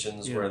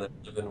situations where they're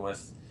living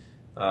with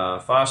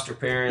foster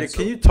parents.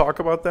 Can you talk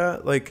about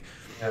that? Like,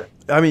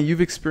 I mean,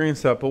 you've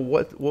experienced that, but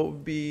what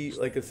would be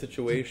like a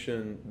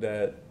situation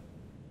that,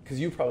 because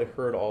you've probably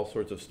heard all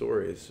sorts of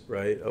stories,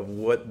 right, of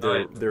what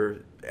their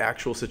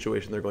actual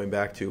situation they're going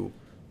back to.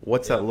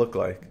 What's that look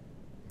like,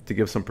 to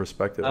give some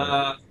perspective?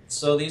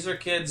 So these are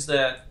kids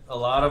that a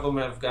lot of them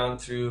have gone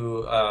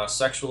through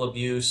sexual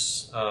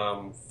abuse,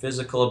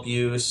 physical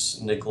abuse,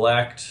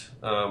 neglect.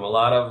 A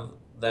lot of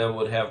them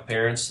would have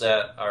parents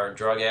that are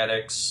drug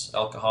addicts,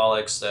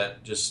 alcoholics,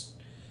 that just,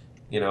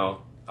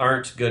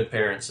 aren't good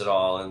parents at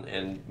all,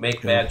 and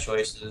make bad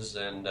choices,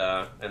 and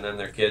then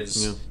their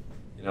kids,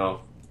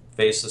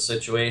 face a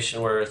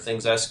situation where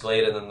things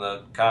escalate, and then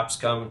the cops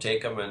come and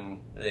take them, and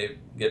they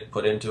get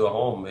put into a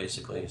home,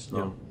 basically.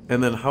 So.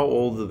 And then how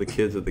old are the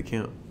kids at the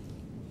camp?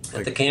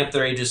 At the camp,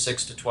 they're ages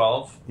 6 to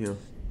 12. Yeah.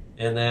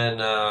 And then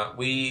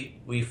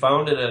we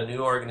founded a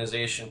new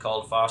organization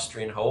called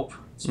Fostering Hope.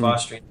 It's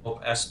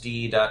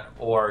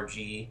fosteringHopeSD.org.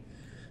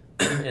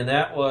 And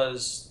that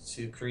was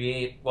to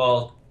create,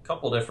 a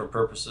couple different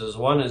purposes.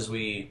 One is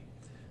we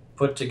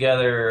put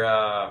together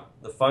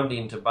the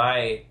funding to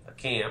buy a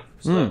camp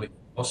so that we can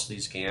host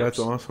these camps. That's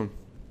awesome.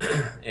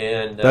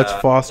 And that's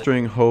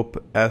Fostering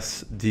Hope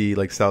SD,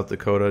 like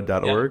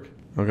SouthDakota.org.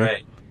 Okay.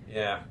 Right.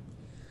 Yeah.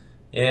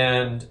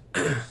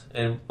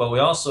 But we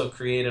also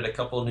created a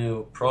couple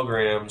new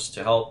programs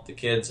to help the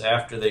kids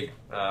after they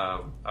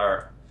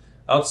are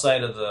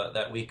outside of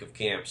that week of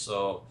camp.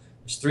 So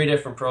there's 3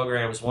 different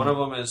programs. One of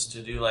them is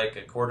to do like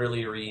a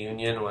quarterly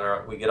reunion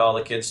where we get all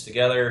the kids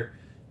together,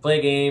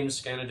 play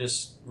games, kind of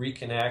just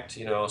reconnect,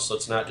 so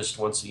it's not just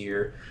once a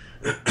year.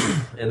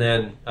 And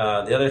then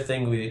the other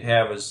thing we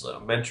have is a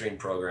mentoring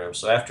program.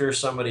 So after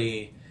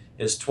somebody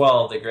is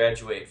 12, they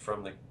graduate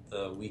from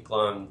the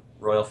week-long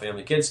Royal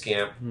Family Kids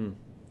Camp.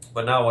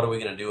 But now what are we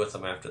going to do with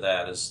them after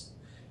that is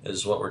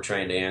what we're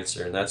trying to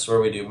answer. And that's where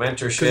we do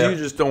mentorship. Because you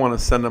just don't want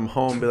to send them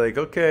home and be like,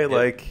 okay,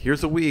 like,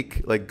 here's a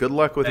week, like, good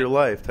luck with your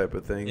life type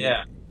of thing.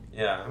 Yeah.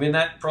 I mean,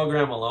 that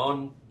program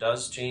alone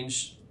does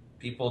change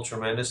people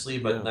tremendously,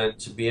 but then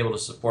to be able to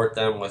support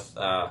them with,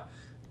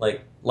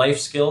 like, life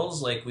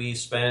skills, like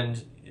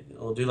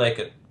we'll do like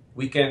a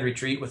weekend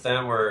retreat with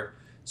them where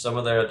some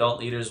of their adult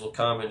leaders will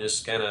come and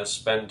just kind of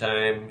spend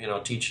time,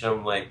 teaching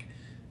them, like,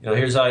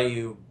 here's how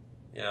you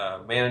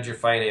manage your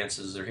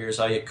finances, or here's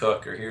how you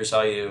cook, or here's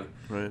how you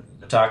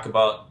talk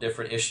about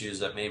different issues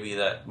that maybe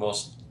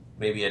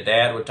a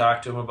dad would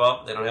talk to them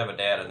about. They don't have a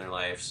dad in their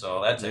life,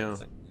 so that type of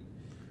thing.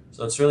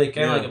 So it's really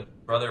kind of like a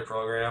brother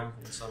program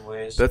in some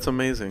ways. That's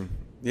amazing.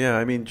 Yeah,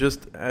 I mean,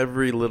 just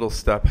every little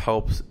step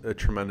helps a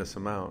tremendous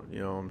amount.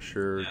 I'm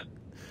sure.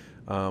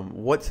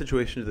 What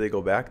situation do they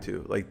go back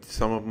to? Like,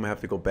 some of them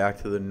have to go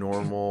back to the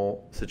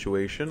normal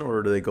situation,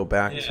 or do they go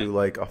back to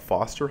like a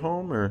foster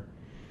home, or?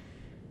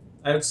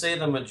 I would say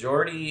the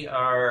majority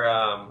are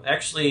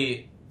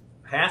actually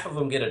half of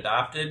them get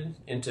adopted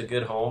into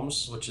good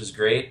homes, which is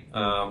great.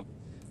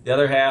 The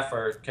other half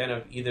are kind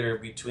of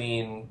either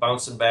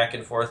bouncing back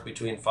and forth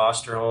between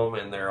foster home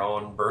and their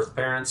own birth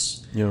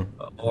parents, Yeah.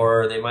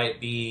 or they might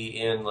be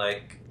in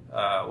like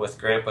with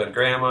grandpa and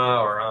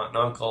grandma or aunt and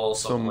uncle,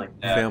 something Some like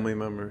that. family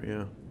member,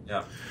 yeah.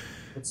 Yeah,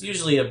 it's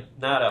usually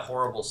not a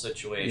horrible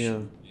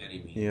situation by any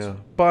means. Yeah,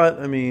 but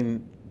I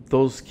mean,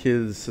 those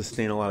kids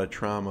sustain a lot of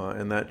trauma,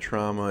 and that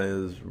trauma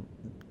is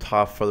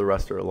tough for the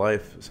rest of their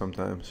life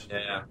sometimes.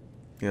 Yeah.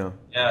 Yeah.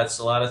 Yeah, it's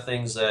a lot of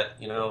things that,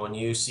 when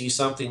you see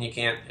something,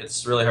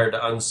 it's really hard to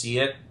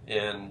unsee it,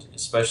 and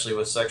especially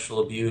with sexual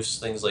abuse,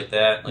 things like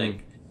that.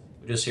 Like,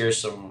 we just hear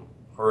some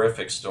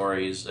horrific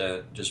stories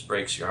that just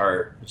breaks your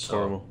heart. It's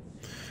horrible.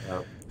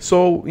 Yeah.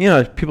 So,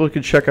 people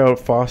can check out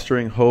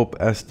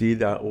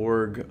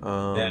fosteringhopeSD.org.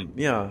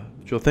 Yeah.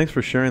 Joe, thanks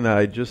for sharing that.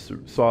 I just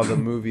saw the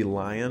movie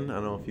Lion. I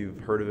don't know if you've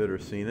heard of it or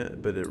seen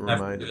it, but it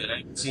reminds me. I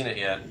haven't seen it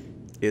yet.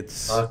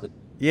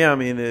 I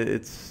mean,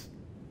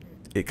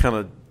 it kind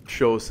of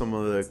shows some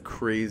of the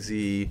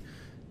crazy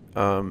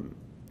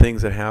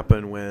things that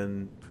happen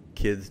when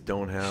kids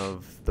don't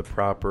have the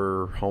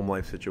proper home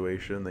life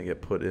situation. They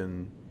get put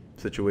in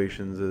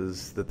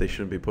situations that they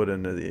shouldn't be put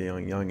in at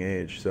a young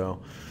age.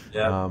 So,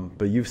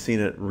 but you've seen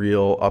it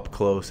real up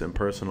close and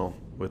personal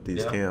with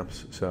these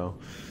camps. So,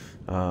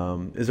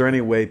 is there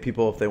any way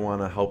people, if they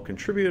want to help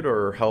contribute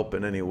or help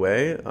in any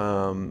way, I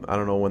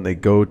don't know, when they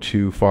go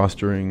to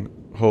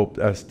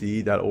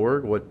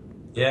fosteringhopeSD.org, what?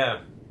 Yeah,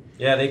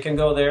 they can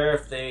go there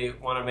if they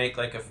want to make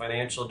like a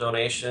financial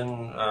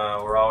donation.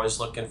 We're always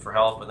looking for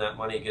help, and that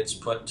money gets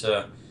put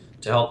to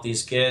help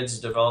these kids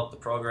develop the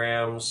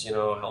programs,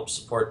 help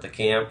support the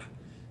camp,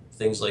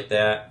 things like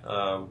that.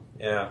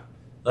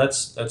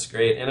 That's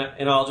great.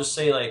 And I'll just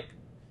say, like,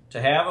 to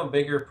have a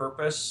bigger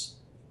purpose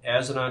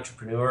as an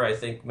entrepreneur, I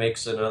think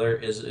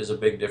is a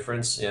big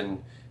difference,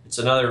 and it's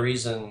another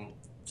reason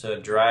to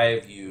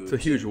drive you. It's a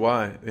huge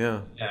why.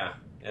 Yeah.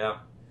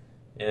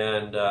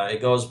 And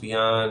it goes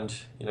beyond,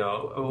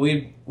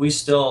 we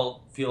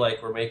still feel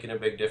like we're making a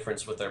big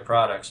difference with our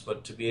products,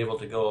 but to be able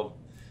to go,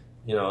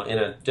 in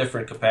a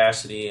different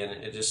capacity, and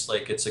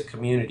it's a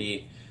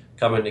community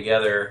coming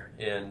together,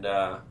 and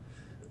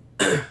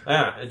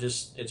it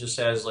just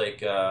has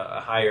like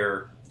a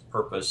higher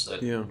purpose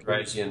that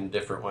drives you in a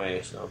different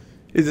way. So.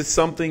 Is it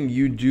something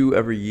you do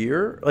every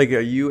year? Like, are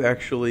you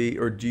actually,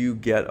 or do you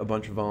get a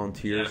bunch of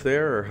volunteers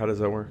there, or how does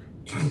that work?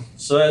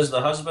 So, as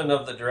the husband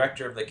of the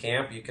director of the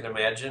camp, you can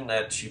imagine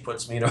that she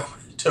puts me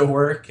to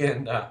work,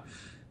 and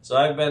so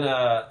I've been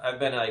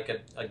like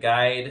a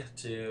guide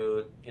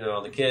to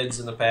the kids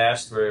in the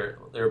past, where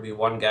there would be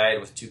one guide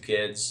with 2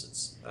 kids.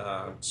 It's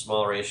a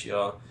small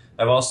ratio.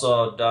 I've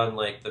also done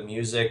like the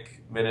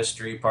music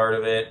ministry part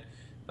of it,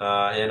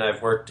 and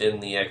I've worked in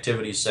the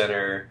activity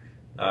center,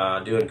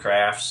 doing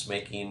crafts,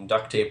 making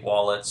duct tape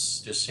wallets,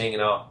 just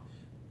hanging out,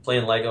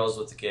 playing Legos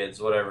with the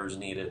kids, whatever's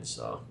needed.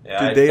 So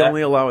do they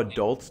only allow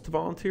adults to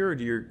volunteer, or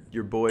do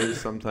your boys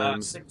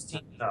sometimes?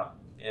 16 up.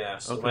 Yeah.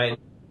 So okay.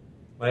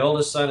 my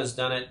oldest son has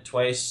done it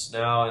twice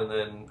now, and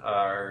then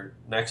our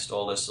next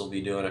oldest will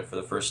be doing it for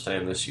the first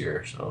time this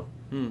year. So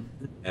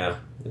yeah,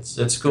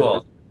 it's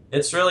cool.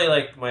 It's really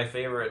like my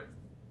favorite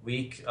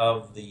week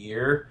of the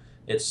year.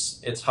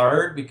 It's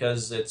hard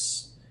because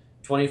it's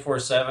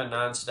 24/7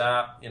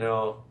 nonstop.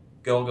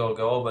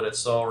 Go, but it's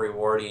so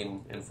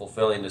rewarding and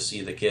fulfilling to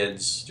see the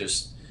kids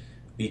just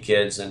be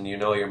kids, and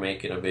you're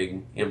making a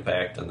big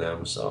impact on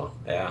them. So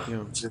yeah.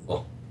 It's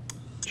cool.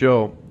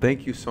 Joe,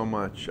 thank you so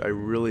much. I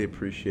really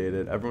appreciate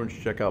it. Everyone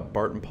should check out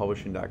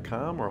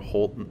BartonPublishing.com or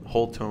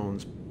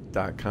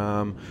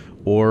Holtones.com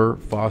or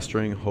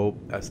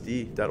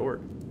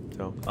FosteringHopeSD.org.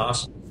 So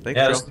awesome. Thanks,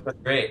 Joe.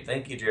 That's great.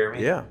 Thank you,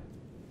 Jeremy. Yeah.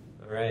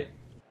 All right.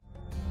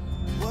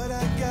 What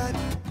I got,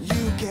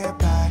 you can't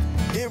buy.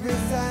 It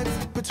resides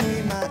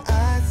between my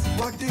eyes.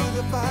 Walked through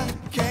the fire,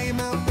 came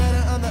out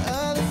better on the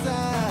other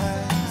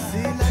side.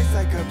 See, life's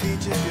like a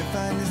beach if you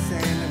find the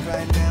sand. And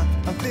right now,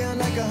 I'm feeling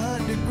like a honey.